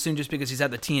anytime soon just because he's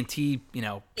had the TNT, you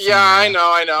know. Yeah, I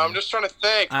know. I'm just trying to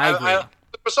think. I agree.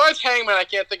 Besides Hangman, I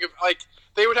can't think of, like,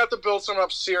 they would have to build someone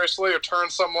up seriously or turn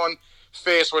someone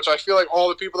face, which I feel like all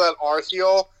the people that are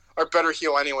heel are better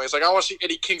heel anyways. Like, I want to see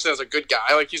Eddie Kingston as a good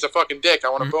guy. Like, he's a fucking dick. I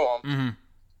want to boo him. Mm-hmm.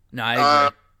 No, I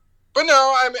agree. But no,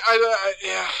 I mean,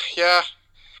 yeah.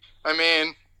 I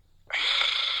mean,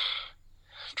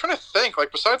 I'm trying to think.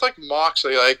 Like, besides, like,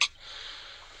 Moxley, like,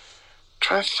 I'm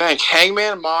trying to think.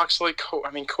 Hangman, Moxley,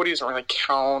 Cody doesn't really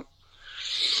count.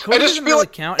 Cody doesn't really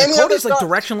count. And Cody's, like,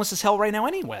 directionless as hell right now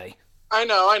anyway. I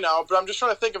know, but I'm just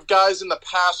trying to think of guys in the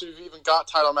past who've even got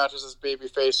title matches as baby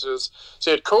faces.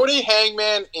 So you had Cody,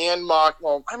 Hangman, and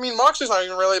Moxley's not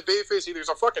even really a baby face either. He's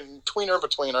a fucking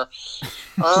tweener-betweener.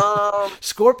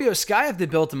 Scorpio Sky, if they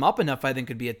built him up enough, I think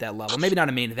could be at that level. Maybe not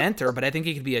a main eventer, but I think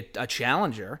he could be a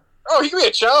challenger. Oh, he could be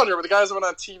a challenger, but the guys have been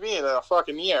on TV in a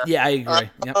fucking year. Yeah, I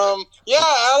agree. Yep. Yeah,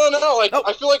 I don't know. Like,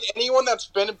 I feel like anyone that's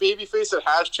been a babyface that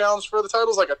has challenged for the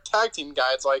titles, like a tag team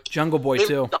guy, it's like Jungle Boy too.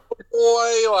 Jungle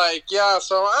Boy, like, yeah.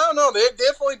 So I don't know. They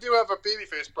definitely do have a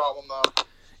babyface problem, though.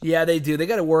 Yeah, they do. They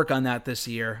got to work on that this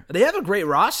year. They have a great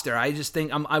roster. I just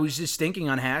think I was just thinking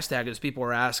on hashtag as people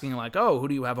were asking, like, oh, who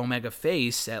do you have Omega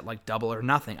face at like Double or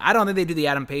Nothing? I don't think they do the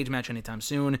Adam Page match anytime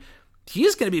soon.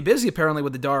 He's going to be busy apparently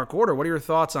with the Dark Order. What are your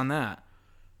thoughts on that?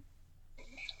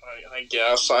 I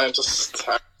guess I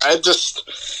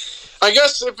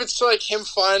guess if it's like him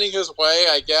finding his way,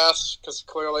 I guess, because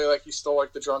clearly like he's still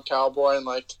like the drunk cowboy and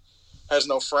like has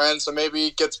no friends, so maybe he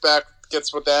gets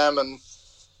with them and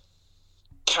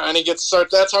kind of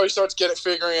that's how he starts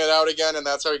figuring it out again, and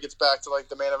that's how he gets back to like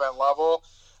the main event level.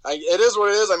 It is what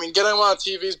it is. I mean, getting him on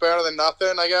TV is better than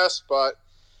nothing, I guess, but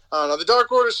I don't know. The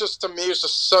Dark Order is just, to me, it's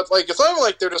just such, like, it's not even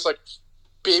like they're just like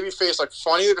babyface, like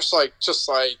funny. They're just like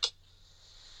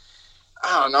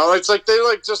I don't know. It's like they're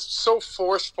like just so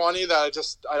forced funny that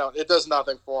it does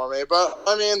nothing for me. But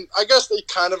I mean, I guess they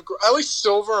kind of, at least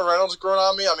Silver and Reynolds grown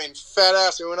on me. I mean, fat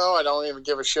ass Uno, I don't even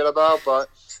give a shit about. But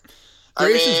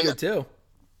Grayson's good too.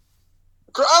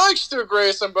 I like Stu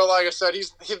Grayson, but like I said,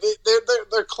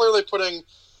 they're clearly putting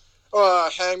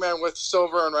Hangman with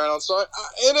Silver and Reynolds. So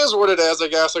it is what it is, I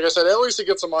guess. Like I said, at least he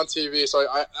gets them on TV, so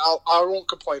I won't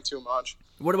complain too much.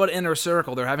 What about Inner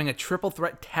Circle? They're having a triple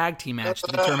threat tag team match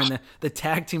to determine the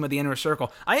tag team of the Inner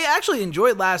Circle. I actually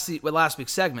enjoyed last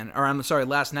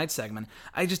night's segment.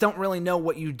 I just don't really know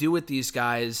what you do with these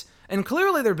guys. And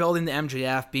clearly they're building the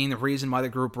MJF being the reason why the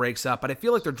group breaks up, but I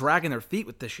feel like they're dragging their feet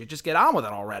with this shit. Just get on with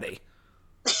it already.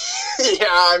 Yeah,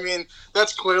 I mean,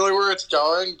 that's clearly where it's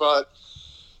going, but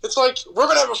it's like, we're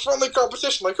going to have a friendly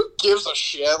competition. Like, who gives a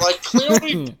shit? Like,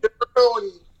 clearly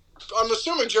I'm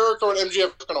assuming Jericho and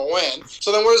MJF are going to win.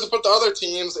 So then where does it put the other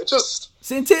teams? It just...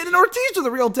 Santana and Ortiz are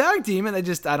the real tag team, and I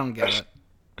don't get it.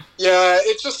 Yeah,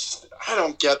 it's just... I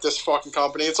don't get this fucking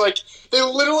company. It's like, they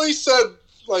literally said,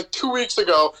 like, 2 weeks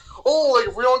ago, oh, like,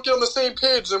 if we don't get on the same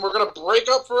page, then we're going to break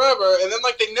up forever. And then,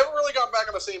 like, they never really got back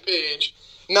on the same page.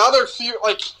 Now they're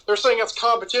saying it's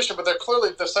competition, but they're clearly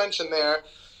dissension there.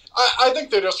 I think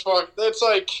they're just fucked. It's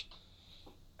like...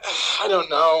 I don't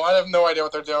know. I have no idea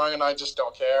what they're doing, and I just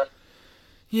don't care.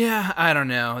 Yeah, I don't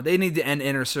know. They need to end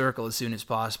Inner Circle as soon as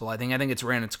possible. I think it's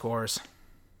ran its course.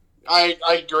 I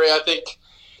agree. I think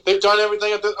they've done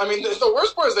everything. The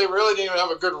worst part is they really didn't even have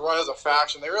a good run as a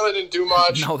faction. They really didn't do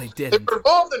much. No, they didn't. They were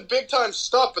involved in big-time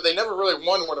stuff, but they never really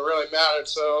won when it really mattered.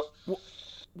 So,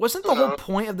 wasn't the whole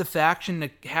point of the faction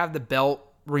to have the belt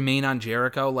remain on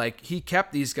Jericho? Like, he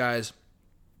kept these guys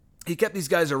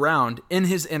around in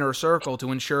his Inner Circle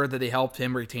to ensure that they helped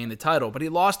him retain the title. But he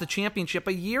lost the championship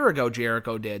a year ago,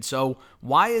 Jericho did. So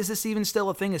why is this even still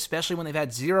a thing, especially when they've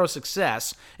had zero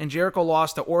success? And Jericho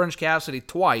lost to Orange Cassidy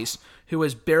twice, who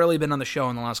has barely been on the show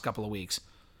in the last couple of weeks.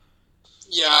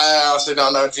 Yeah, I honestly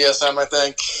don't know GSM. I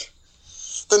think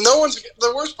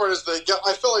the worst part is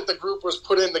I feel like the group was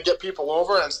put in to get people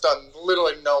over, and it's done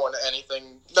literally no one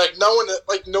anything. Like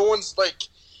no one's like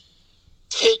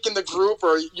taken the group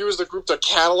or used the group to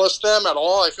catalyst them at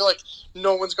all. I feel like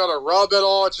no one's got a rub at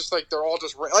all. It's just like they're all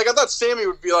just like, I thought Sammy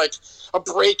would be like a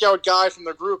breakout guy from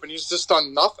the group, and he's just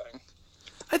done nothing.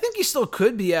 I think he still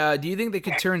could be. Do you think they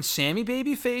could turn Sammy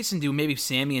babyface and do maybe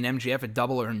Sammy and MJF a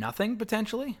double or nothing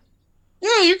potentially?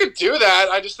 Yeah, you could do that.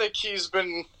 I just think he was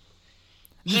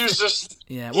just...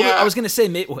 Yeah, well, I was going to say,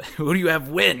 who do you have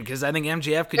win? Because I think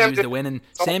MJF could use the win, and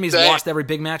Sammy's lost every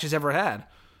big match he's ever had.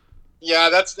 Yeah,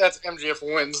 that's MJF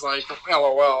wins, like,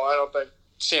 LOL. I don't think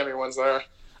Sammy wins there.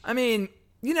 I mean,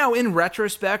 in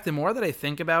retrospect, the more that I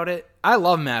think about it, I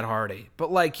love Matt Hardy.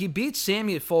 But, like, he beat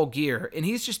Sammy at Full Gear, and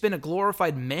he's just been a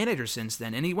glorified manager since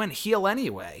then, and he went heel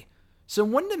anyway. So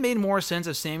wouldn't it have made more sense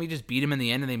if Sammy just beat him in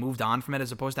the end and they moved on from it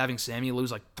as opposed to having Sammy lose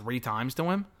like 3 times to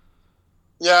him?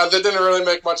 Yeah, that didn't really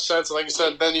make much sense. Like you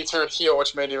said, then he turned heel,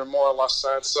 which made even more or less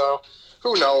sense. So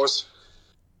who knows?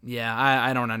 Yeah,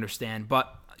 I don't understand.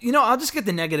 But, I'll just get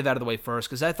the negative out of the way first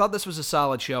because I thought this was a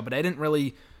solid show, but I don't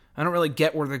really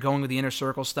get where they're going with the Inner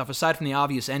Circle stuff. Aside from the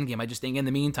obvious endgame, I just think in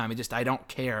the meantime, I don't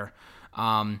care.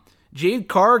 Jade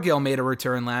Cargill made a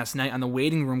return last night on the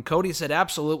waiting room. Cody said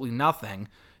absolutely nothing.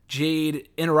 Jade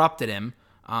interrupted him.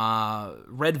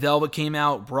 Red Velvet came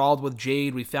out, brawled with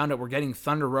Jade. We found out we're getting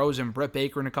Thunder Rosa and Britt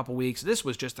Baker in a couple weeks. This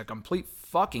was just a complete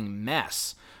fucking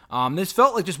mess. This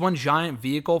felt like just one giant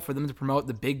vehicle for them to promote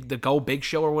the Go Big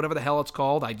show or whatever the hell it's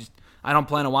called. I don't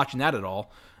plan on watching that at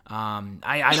all.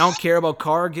 I don't care about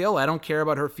Cargill. I don't care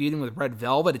about her feuding with Red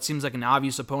Velvet. It seems like an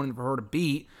obvious opponent for her to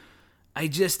beat. I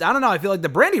don't know. I feel like the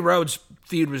Brandy Rhodes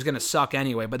feud was going to suck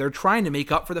anyway, but they're trying to make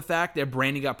up for the fact that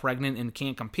Brandy got pregnant and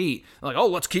can't compete. They're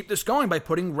like, let's keep this going by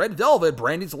putting Red Velvet,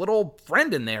 Brandy's little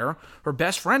friend in there, her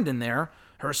best friend in there,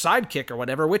 her sidekick or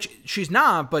whatever, which she's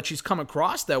not, but she's come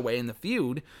across that way in the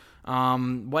feud.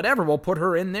 Whatever, we'll put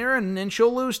her in there and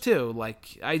she'll lose too.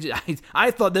 Like,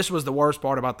 I thought this was the worst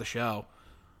part about the show.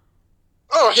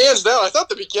 Oh, hands down. I thought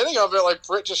the beginning of it, like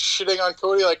Britt just shitting on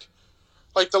Cody,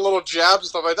 like the little jabs and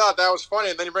stuff. I thought that was funny.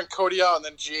 And then you bring Cody out, and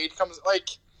then Jade comes. Like,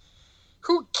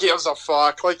 who gives a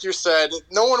fuck? Like you said,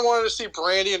 no one wanted to see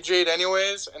Brandy and Jade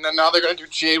anyways. And then now they're going to do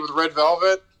Jade with Red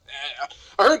Velvet.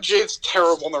 I heard Jade's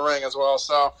terrible in the ring as well.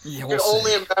 So you can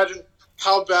only imagine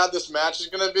how bad this match is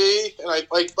going to be. And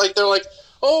they're like,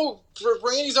 oh,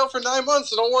 Brandy's out for 9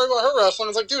 months, so don't worry about her wrestling.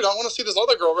 It's like, dude, I don't want to see this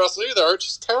other girl wrestle either.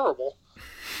 She's terrible.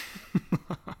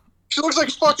 She looks like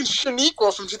fucking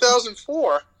Shaniqua from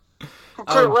 2004.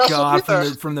 Oh, God,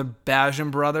 from the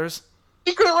Bajin brothers?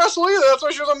 He couldn't wrestle either. That's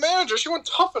why she was a manager. She wasn't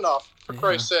tough enough, for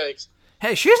Christ's sakes.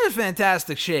 Hey, she's in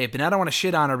fantastic shape, and I don't want to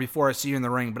shit on her before I see her in the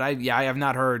ring, but I have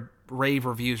not heard rave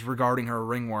reviews regarding her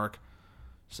ring work.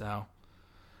 So,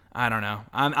 I don't know.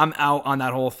 I'm out on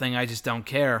that whole thing. I just don't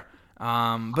care.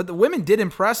 But the women did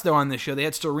impress, though, on this show. They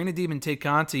had Serena Deeb and Tay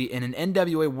Conti in an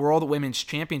NWA World Women's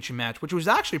Championship match, which was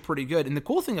actually pretty good. And the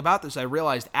cool thing about this, I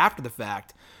realized after the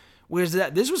fact, was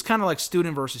that this was kind of like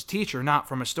student versus teacher, not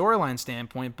from a storyline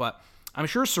standpoint, but I'm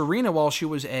sure Serena, while she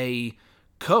was a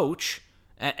coach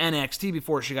at NXT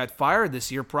before she got fired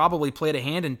this year, probably played a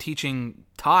hand in teaching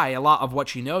Ty a lot of what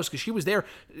she knows because she was there.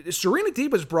 Serena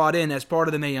Deeb was brought in as part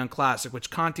of the Mae Young Classic, which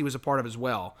Conti was a part of as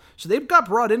well. So they got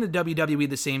brought into WWE at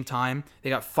the same time. They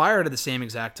got fired at the same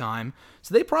exact time.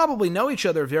 So they probably know each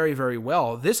other very, very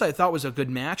well. This, I thought, was a good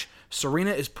match.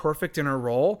 Serena is perfect in her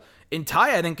role. And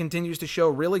Ty, I think, continues to show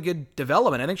really good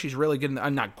development. I think she's really good.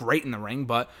 I'm not great in the ring,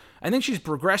 but I think she's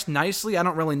progressed nicely. I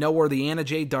don't really know where the Anna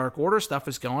Jay Dark Order stuff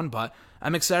is going, but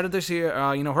I'm excited to see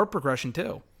her progression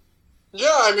too. Yeah,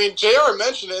 I mean, JR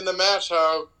mentioned in the match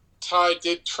how Ty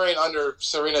did train under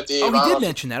Serena Deeb. Oh, he did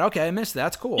mention that. Okay, I missed that.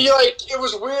 That's cool. It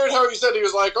was weird how he said he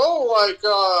was like,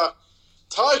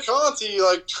 Ty Conti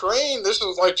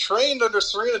trained under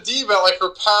Serena Deeb at her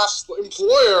past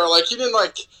employer.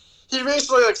 He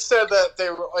basically said that they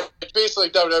were basically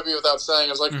WWE without saying.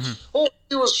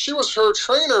 It was she was her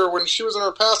trainer when she was in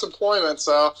her past employment.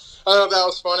 So I thought that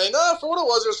was funny. No, for what it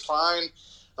was fine.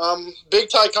 Big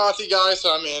Ty Conti guy,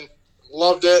 so I mean,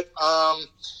 loved it.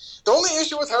 The only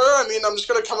issue with her, I mean, I'm just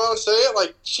gonna come out and say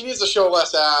it, she needs to show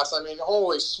less ass. I mean,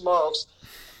 holy smokes.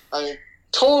 I mean,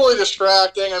 totally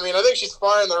distracting. I mean, I think she's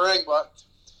fine in the ring, but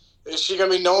is she gonna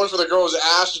be known for the girl's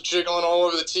ass jiggling all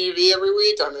over the TV every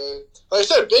week? I mean, like I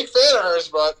said, big fan of hers,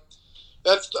 but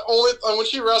that's the only when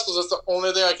she wrestles. That's the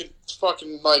only thing I can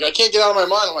fucking I can't get out of my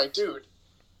mind. I'm like, dude,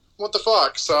 what the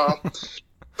fuck? So,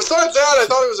 besides that, I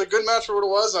thought it was a good match for what it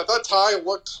was. I thought Ty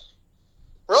looked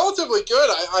relatively good.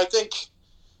 I think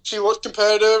she looked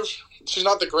competitive. she's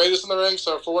not the greatest in the ring,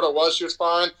 so for what it was, she was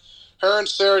fine. Her and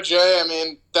Sarah J, I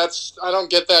mean, I don't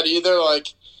get that either. Like,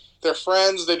 they're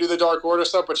friends, they do the Dark Order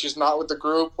stuff, but she's not with the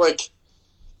group. Like,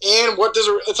 and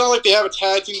it's not like they have a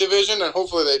tag team division, and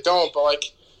hopefully they don't, but, like,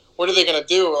 what are they going to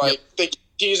do? Like, they keep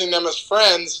teasing them as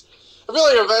friends. I feel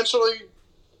like eventually,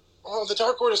 the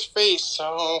Dark Order's face,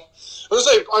 so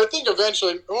I think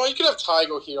eventually, you could have Ty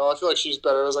go heel. I feel like she's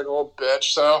better as, like, a little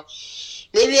bitch, so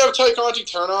maybe you have Ty Conti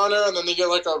turn on her, and then they get,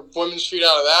 like, a women's feud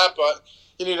out of that, but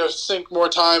you need to sink more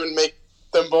time and make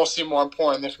them both seem more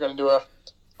important if you're going to do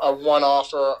a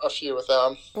one-off or a feud with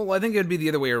them. Well, I think it would be the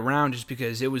other way around, just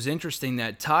because it was interesting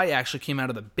that Ty actually came out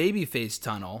of the babyface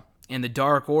tunnel, and the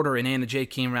Dark Order and Anna Jay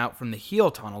came out from the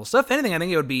heel tunnel. So if anything, I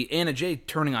think it would be Anna Jay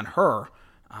turning on her.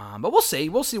 But we'll see.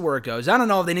 We'll see where it goes. I don't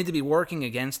know if they need to be working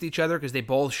against each other, because they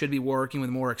both should be working with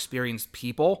more experienced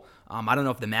people. I don't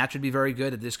know if the match would be very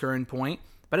good at this current point,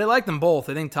 but I like them both.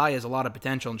 I think Ty has a lot of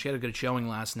potential, and she had a good showing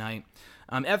last night.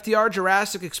 FTR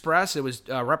Jurassic Express, it was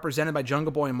represented by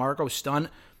Jungle Boy and Marco Stunt.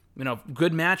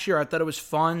 Good match here. I thought it was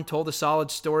fun. Told a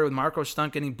solid story with Marco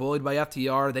Stunt getting bullied by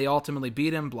FTR. They ultimately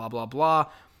beat him, blah, blah, blah.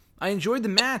 I enjoyed the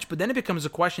match, but then it becomes a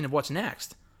question of what's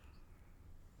next.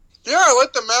 Yeah, I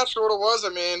liked the match for what it was. I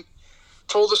mean,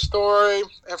 told the story.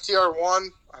 FTR won.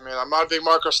 I mean, I'm not a big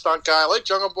Marco Stunt guy. I like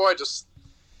Jungle Boy,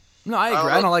 No, I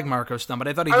agree. I don't like Marco Stunt, but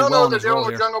I thought he did well in his role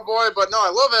here. I don't know what they're doing with Jungle Boy, but no, I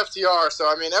love FTR.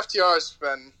 So, I mean, FTR has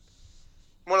been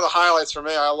one of the highlights for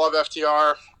me. I love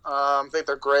FTR. I think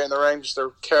they're great in the ring. Just their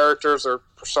characters, their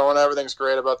persona, everything's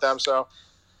great about them. So,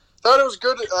 thought it was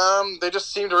good. They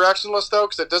just seem directionless, though,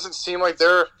 because it doesn't seem like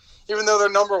even though they're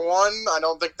number one, I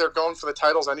don't think they're going for the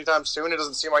titles anytime soon. It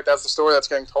doesn't seem like that's the story that's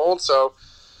getting told. So,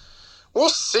 we'll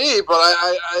see. But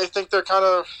I think they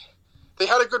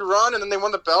had a good run, and then they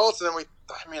won the belts, and then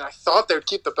I thought they would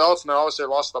keep the belts, and then obviously they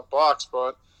lost the Bucks.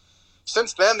 But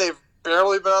since then, they've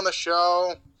barely been on the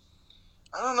show.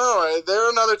 I don't know. They're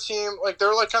another team. Like,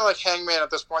 they're like kind of like Hangman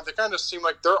at this point. They kind of just seem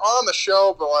like they're on the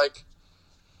show, but like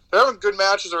they're having good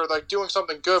matches or like doing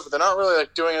something good, but they're not really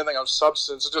like doing anything of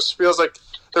substance. It just feels like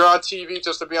they're on TV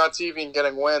just to be on TV and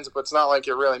getting wins, but it's not like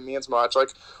it really means much.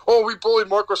 Like, we bullied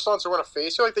Marco Stunt, so we're gonna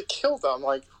face you. Like, they killed them.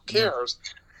 Like, who cares?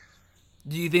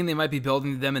 Do you think they might be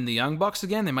building them in the Young Bucks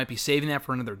again? They might be saving that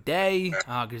for another day,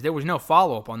 because there was no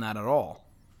follow-up on that at all.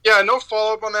 Yeah, no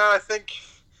follow-up on that. I think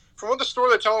from what the story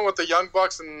they're telling with the Young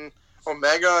Bucks and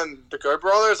Omega and the Good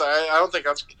Brothers, I don't think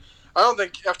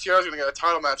FTR is going to get a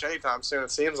title match anytime soon,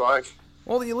 it seems like.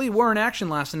 Well, the Elite were in action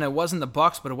last night. It wasn't the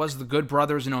Bucks, but it was the Good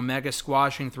Brothers and Omega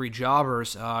squashing 3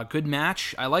 jobbers. Good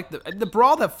match. I like the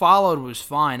brawl that followed was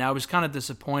fine. I was kind of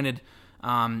disappointed.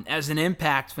 As an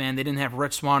Impact fan, they didn't have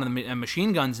Rich Swann and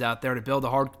Machine Guns out there to build a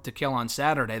Hard to Kill on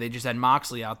Saturday. They just had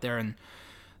Moxley out there and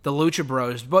the Lucha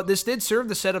Bros. But this did serve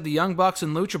the set of the Young Bucks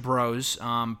and Lucha Bros,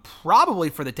 probably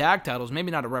for the tag titles.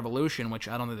 Maybe not at Revolution, which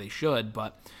I don't think they should,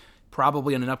 but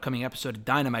probably in an upcoming episode of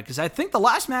Dynamite. Because I think the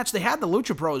last match they had, the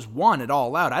Lucha Bros won it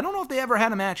All Out. I don't know if they ever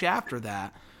had a match after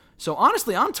that. So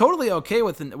honestly, I'm totally okay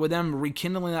with them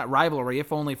rekindling that rivalry,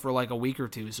 if only for like a week or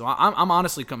two. So I'm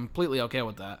honestly completely okay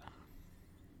with that.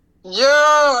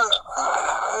 Yeah,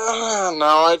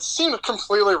 no, it seemed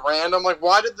completely random. Like,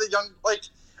 why did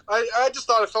I just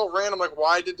thought it felt random. Like,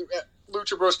 why did the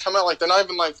Lucha Bros come out? Like, they're not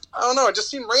even like, I don't know, it just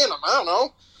seemed random. I don't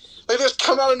know. Like, they just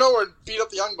come out of nowhere and beat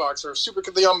up the Young Bucks or super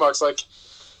kick the Young Bucks. Like,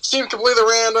 seemed completely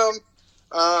random.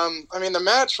 I mean, the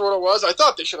match for what it was, I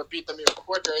thought they should have beat them even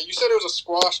quicker. You said it was a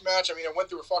squash match. I mean, it went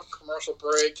through a fucking commercial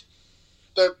break.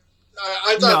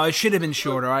 I thought, no, it should have been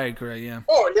shorter. I agree, yeah.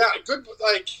 Oh, yeah, good,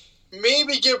 like,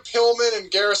 maybe give Pillman and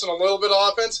Garrison a little bit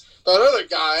of offense. That other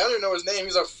guy, I don't even know his name.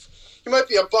 He might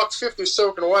be $150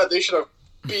 soaking wet. They should have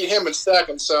beat him in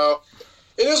second. So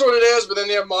it is what it is. But then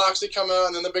you have Moxley come out,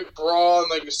 and then the big brawl, and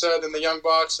like you said, and the Young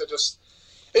Bucks. It just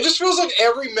feels like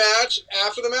every match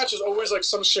after the match is always like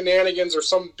some shenanigans or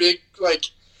some big, like,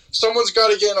 someone's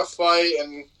got to get in a fight.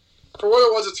 And for what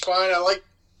it was, it's fine. I like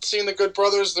seeing the Good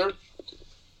Brothers.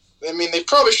 They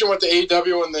probably should have went to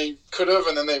AEW when they could have,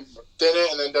 and then they did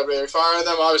it, and then WWE fired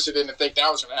them. Obviously, they didn't think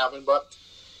that was going to happen, but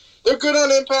they're good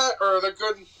on Impact, or they're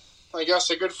good. I guess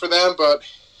they're good for them, but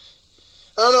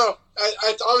I don't know.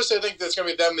 I obviously think that's going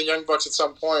to be them, the Young Bucks, at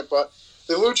some point, but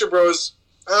the Lucha Bros,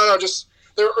 I don't know, just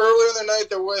they're earlier in the night,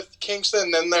 they're with Kingston,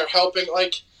 and then they're helping,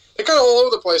 like, they're kind of all over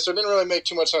the place, so it didn't really make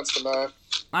too much sense to me.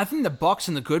 I think the Bucks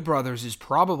and the Good Brothers is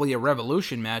probably a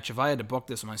Revolution match if I had to book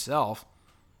this myself.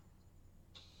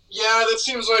 Yeah, that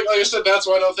seems like I said, that's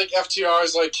why I don't think FTR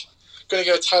is, like, going to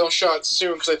get a title shot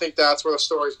soon, because I think that's where the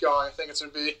story's going. I think it's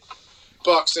going to be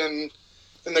Bucks and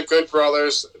the Good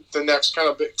Brothers. the next kind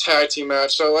of big tag team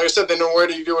match. So, like I said, they know where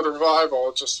to do with the Revival,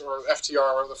 or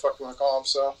FTR, whatever the fuck you want to call them.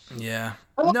 So yeah,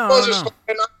 and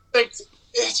I think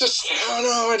it's just, I don't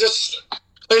know.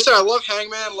 Like I said, I love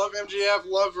Hangman, love MJF,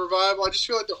 love Revival. I just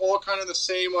feel like they're all kind of the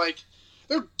same. Like,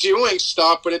 they're doing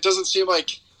stuff, but it doesn't seem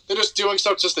like they're just doing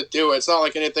stuff just to do it. It's not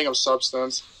like anything of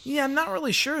substance. Yeah, I'm not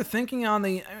really sure. Thinking on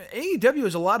the AEW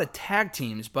is a lot of tag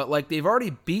teams, but like they've already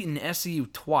beaten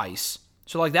SCU twice,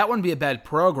 so like that wouldn't be a bad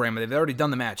program. But they've already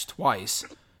done the match twice,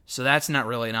 so that's not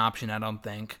really an option, I don't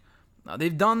think.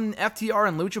 They've done FTR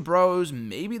and Lucha Bros.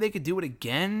 Maybe they could do it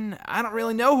again. I don't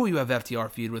really know who you have FTR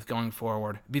feud with going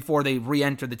forward before they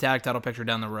re-enter the tag title picture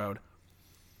down the road.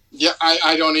 Yeah,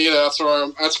 I don't either. That's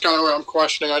kind of where I'm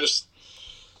questioning. I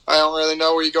don't really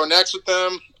know where you go next with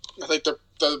them. I think they're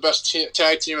the best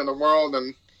tag team in the world,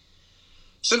 and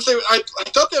since I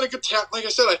thought they had a good like I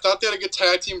said, I thought they had a good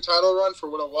tag team title run for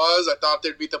what it was. I thought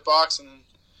they'd beat the Bucks and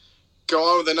go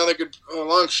on with another good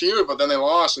long feud, but then they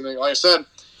lost. And like I said,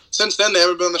 since then they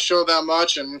haven't been on the show that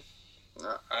much, and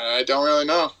I don't really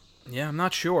know. Yeah, I'm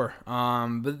not sure.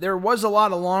 But there was a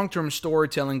lot of long-term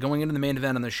storytelling going into the main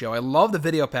event on the show. I love the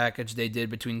video package they did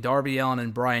between Darby Allin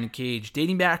and Brian Cage,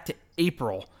 dating back to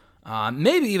April.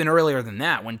 Maybe even earlier than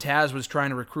that, when Taz was trying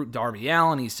to recruit Darby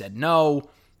Allin. He said no,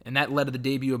 and that led to the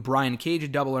debut of Brian Cage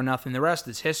at Double or Nothing. The rest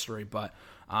is history, but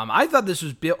I thought this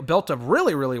was built up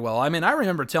really, really well. I mean, I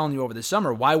remember telling you over the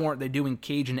summer, why weren't they doing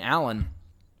Cage and Allin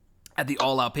at the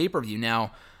All Out pay-per-view?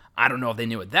 Now, I don't know if they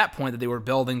knew at that point that they were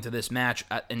building to this match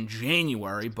in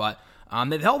January, but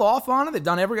they've held off on it. They've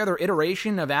done every other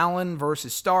iteration of Allin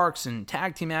versus Starks and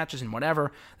tag team matches and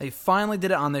whatever. They finally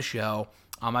did it on the show.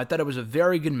 I thought it was a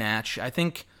very good match. I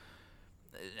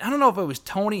don't know if it was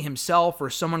Tony himself or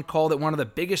someone called it one of the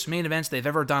biggest main events they've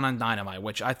ever done on Dynamite,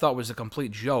 which I thought was a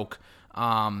complete joke.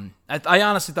 I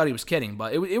honestly thought he was kidding,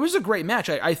 but it was a great match.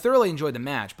 I thoroughly enjoyed the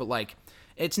match, but like,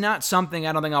 it's not something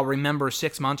I don't think I'll remember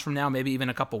 6 months from now, maybe even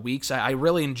a couple weeks. I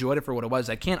really enjoyed it for what it was.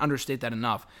 I can't understate that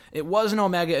enough. It was an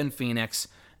Omega and Phoenix.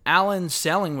 Allen's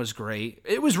selling was great.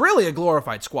 It was really a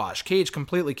glorified squash. Cage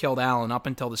completely killed Allen up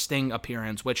until the Sting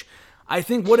appearance, which I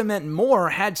think would have meant more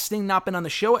had Sting not been on the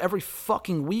show every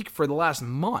fucking week for the last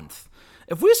month.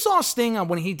 If we saw Sting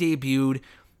when he debuted,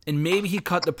 and maybe he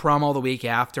cut the promo the week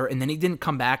after, and then he didn't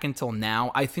come back until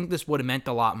now, I think this would have meant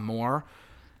a lot more.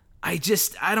 I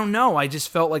don't know. I just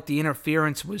felt like the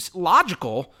interference was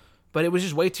logical, but it was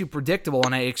just way too predictable,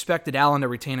 and I expected Allen to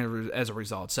retain it as a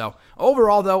result. So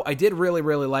overall, though, I did really,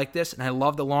 really like this, and I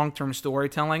love the long-term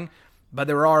storytelling, but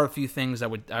there are a few things I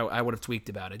would have tweaked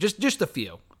about it. Just a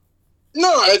few. No,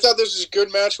 I thought this was a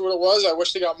good match for what it was. I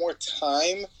wish they got more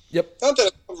time. Yep. Not that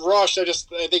it rushed.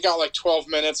 They got like 12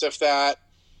 minutes, if that.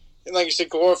 And like you said,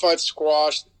 glorified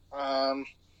squash. I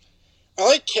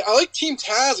like Team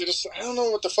Taz. I don't know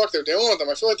what the fuck they're doing with them.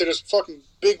 I feel like they're just fucking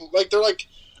big. Like they're like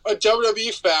a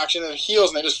WWE faction and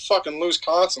heels, and they just fucking lose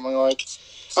constantly. Like,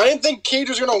 I didn't think Cage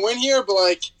was gonna win here, but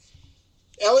like,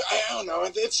 I don't know.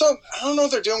 I don't know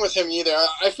what they're doing with him either.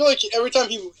 I feel like every time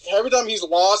he's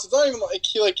lost, it's not even like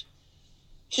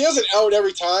he has an out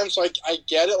every time. So I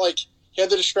get it. Like, he had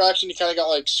the distraction. He kind of got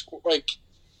like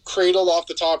cradled off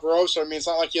the top rope. So I mean, it's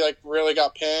not like he like really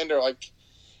got pinned or like.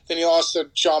 Then he lost to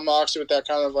John Moxley with that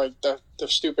kind of like the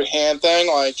stupid hand thing.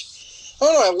 Like, I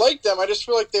don't know. I like them. I just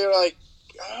feel like they're like,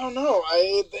 I don't know.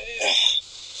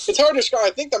 It's hard to describe. I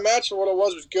think the match for what it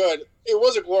was good. It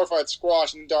was a glorified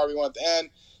squash, and Darby went at the end.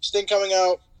 Sting coming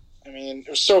out. I mean, it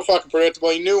was so fucking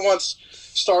predictable. He knew once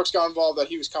Starks got involved that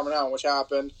he was coming out, which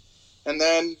happened. And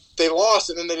then they lost,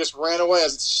 and then they just ran away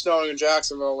as it's snowing in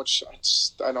Jacksonville, which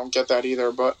I don't get that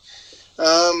either. But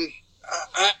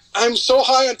I'm so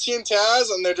high on Team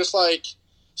Taz, and they're just like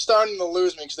starting to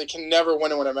lose me because they can never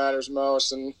win it when it matters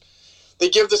most. And they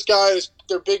give this guy,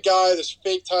 their big guy, this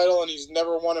fake title, and he's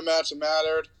never won a match that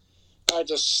mattered. They're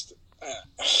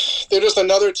just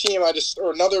another team.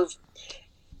 Or another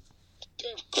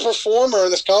performer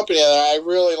in this company that I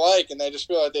really like, and I just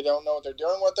feel like they don't know what they're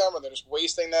doing with them, or they're just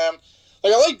wasting them.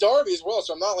 Like, I like Darby as well,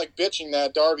 so I'm not like bitching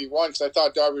that Darby won because I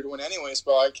thought Darby would win anyways.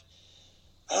 But like,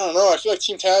 I don't know. I feel like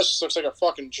Team Taz just looks like a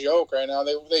fucking joke right now.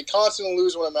 They constantly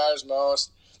lose when it matters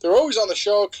most. They're always on the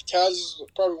show. Taz is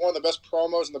probably one of the best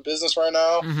promos in the business right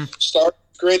now. Mm-hmm. Stark,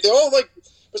 great. They all like,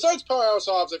 besides Powerhouse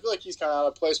Hobbs, I feel like he's kind of out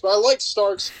of place. But I like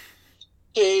Starks,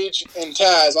 Cage, and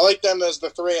Taz. I like them as the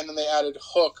three, and then they added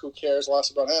Hook. Who cares? Less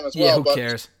about him as well. Yeah, who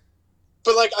cares?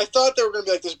 But like, I thought they were going to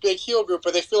be like this big heel group,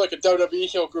 but they feel like a WWE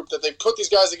heel group that they put these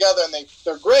guys together and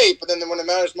they're great, but then when it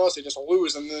matters most, they just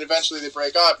lose, and then eventually they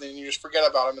break up, and then you just forget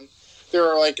about them. And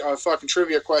they're like a fucking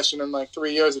trivia question in like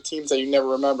 3 years of teams that you never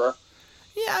remember.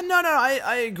 Yeah, no,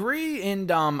 I agree,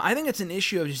 and I think it's an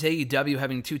issue of just AEW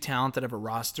having too talented of a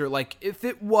roster. Like, if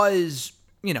it was,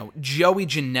 Joey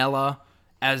Janela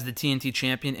as the TNT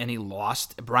champion and he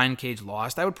lost, Brian Cage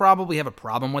lost, I would probably have a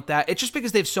problem with that. It's just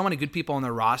because they have so many good people on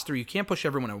their roster, you can't push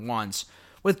everyone at once.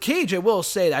 With Cage, I will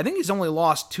say, I think he's only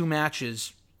lost 2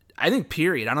 matches, I think,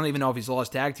 period. I don't even know if he's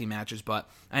lost tag team matches, but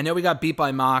I know he got beat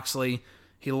by Moxley.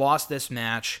 He lost this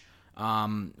match.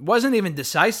 Wasn't even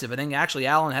decisive. I think actually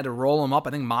Allen had to roll him up. I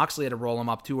think Moxley had to roll him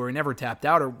up too, or he never tapped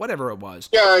out, or whatever it was.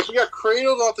 Yeah, he got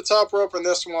cradled off the top rope in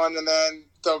this one, and then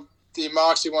the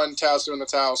Moxley one tasked him in the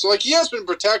towel. So, he has been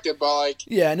protected, but,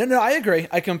 Yeah, no, I agree.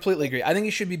 I completely agree. I think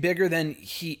he should be bigger than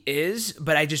he is,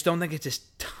 but I just don't think it's his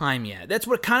time yet. That's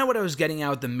what I was getting at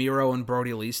with the Miro and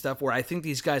Brody Lee stuff, where I think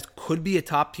these guys could be a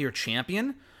top-tier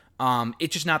champion.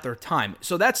 It's just not their time.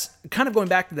 So that's kind of going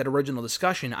back to that original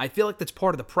discussion. I feel like that's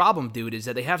part of the problem, dude, is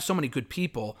that they have so many good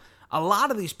people. A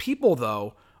lot of these people,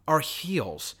 though, are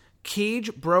heels.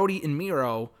 Cage, Brody, and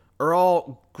Miro are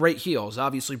all great heels.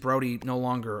 Obviously, Brody no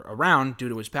longer around due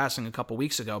to his passing a couple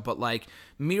weeks ago, but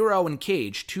Miro and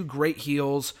Cage, 2 great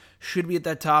heels, should be at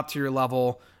that top tier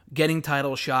level, getting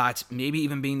title shots, maybe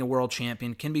even being the world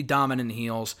champion, can be dominant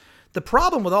heels. The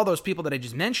problem with all those people that I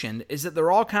just mentioned is that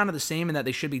they're all kind of the same in that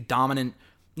they should be dominant,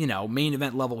 main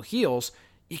event level heels.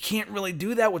 You can't really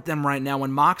do that with them right now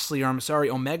when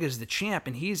Omega's the champ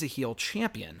and he's a heel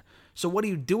champion. So what do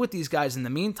you do with these guys in the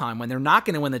meantime when they're not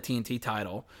going to win the TNT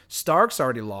title? Stark's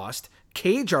already lost.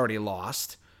 Cage already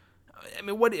lost. I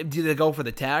mean, what do they go for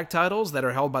the tag titles that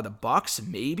are held by the Bucks?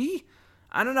 Maybe?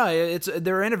 I don't know.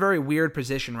 They're in a very weird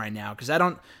position right now because I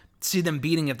don't see them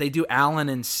beating if they do Allen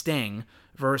and Sting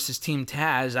versus Team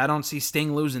Taz. I don't see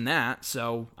Sting losing that,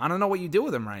 so I don't know what you do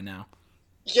with them right now.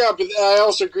 Yeah, but I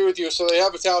also agree with you. So they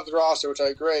have a talented roster, which I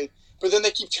agree. But then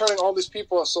they keep turning all these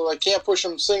people, so they can't push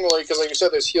them singly because, like you said,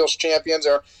 there's heels champions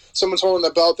or someone's holding the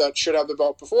belt that should have the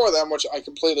belt before them, which I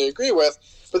completely agree with.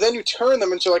 But then you turn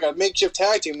them into a makeshift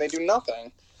tag team, and they do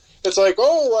nothing. It's like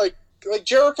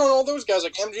Jericho and all those guys,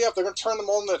 like MJF, they're going to turn them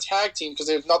all into a tag team because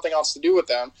they have nothing else to do with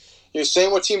them.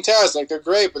 Same with Team Taz, they're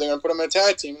great, but they're going to put them in a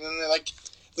tag team, and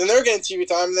then they're getting TV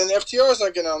time, and then FTR's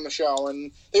not getting on the show,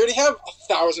 and they already have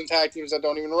 1,000 tag teams that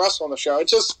don't even wrestle on the show.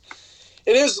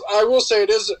 I will say it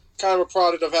is kind of a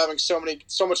product of having so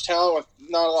much talent with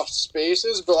not a lot of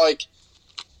spaces, but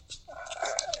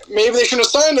maybe they shouldn't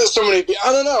have signed so many people.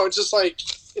 I don't know, it's just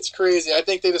it's crazy. I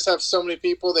think they just have so many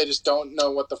people, they just don't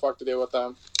know what the fuck to do with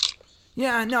them.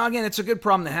 Yeah, no, again, it's a good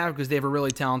problem to have because they have a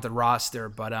really talented roster,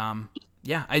 but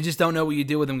yeah, I just don't know what you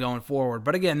do with them going forward.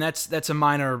 But again, that's a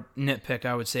minor nitpick,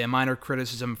 I would say, a minor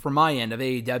criticism from my end of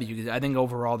AEW, because I think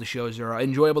overall the shows are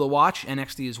enjoyable to watch,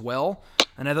 NXT as well,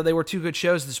 and I thought they were 2 good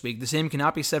shows this week. The same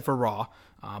cannot be said for Raw,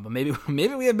 but maybe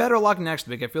we have better luck next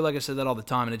week. I feel like I said that all the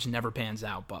time, and it just never pans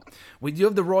out. But we do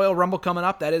have the Royal Rumble coming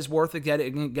up. That is worth it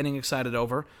getting excited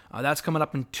over. That's coming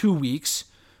up in 2 weeks,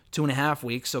 2.5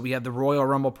 weeks. So we have the Royal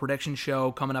Rumble prediction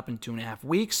show coming up in 2.5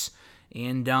 weeks.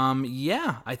 And,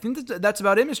 yeah, I think that's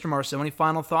about it, Mr. Marceau. Any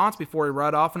final thoughts before we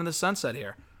ride off into the sunset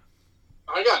here?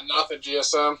 I got nothing,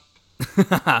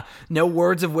 GSM. No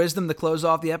words of wisdom to close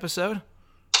off the episode?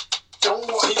 Don't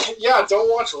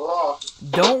watch Raw.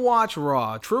 Don't watch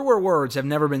Raw. Truer words have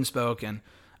never been spoken.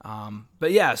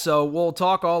 But, yeah, so we'll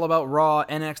talk all about Raw,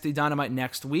 NXT Dynamite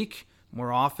next week.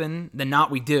 More often than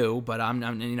not we do, but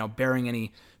I'm bearing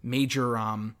any major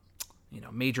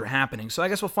major happenings. So I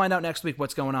guess we'll find out next week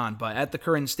what's going on. But at the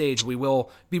current stage, we will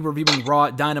be reviewing Raw,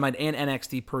 Dynamite, and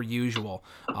NXT per usual.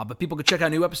 But people can check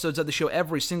out new episodes of the show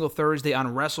every single Thursday on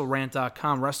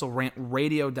WrestleRant.com,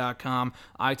 WrestleRantRadio.com,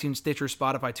 iTunes, Stitcher,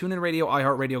 Spotify, TuneIn Radio,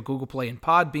 iHeartRadio, Google Play, and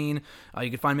Podbean. You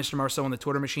can find Mr. Marceau on the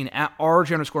Twitter machine at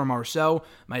 @RJ_Marceau,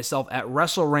 myself at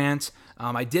WrestleRant.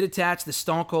 I did attach the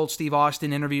Stone Cold Steve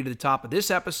Austin interview to the top of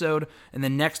this episode, and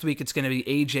then next week it's going to be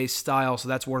AJ Styles, so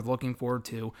that's worth looking forward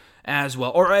to as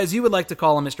well. Or as you would like to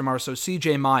call him, Mr. Marceau,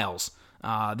 CJ Miles,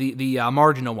 the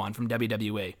marginal one from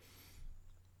WWE.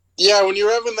 Yeah, when you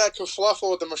were having that kerfluffle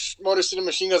with the Motor City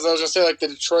Machine Guns, I was going to say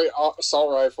the Detroit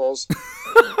assault rifles.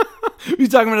 You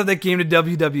talking about if they came to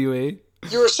WWE?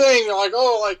 You were saying,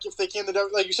 if they came to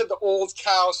WWE, you said the old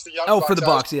cows, the young Bucks. Oh, for the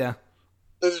Bucks, yeah.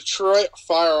 The Detroit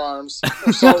firearms.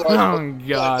 Oh,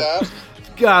 God.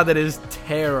 God, that is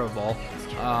terrible.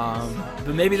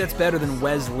 But maybe that's better than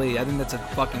Wesley. I think that's a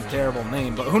fucking terrible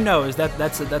name. But who knows?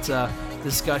 That's a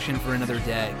discussion for another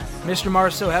day. Mr.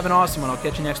 Marceau, have an awesome one. I'll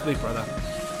catch you next week, brother.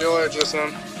 See you later,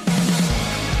 Jason.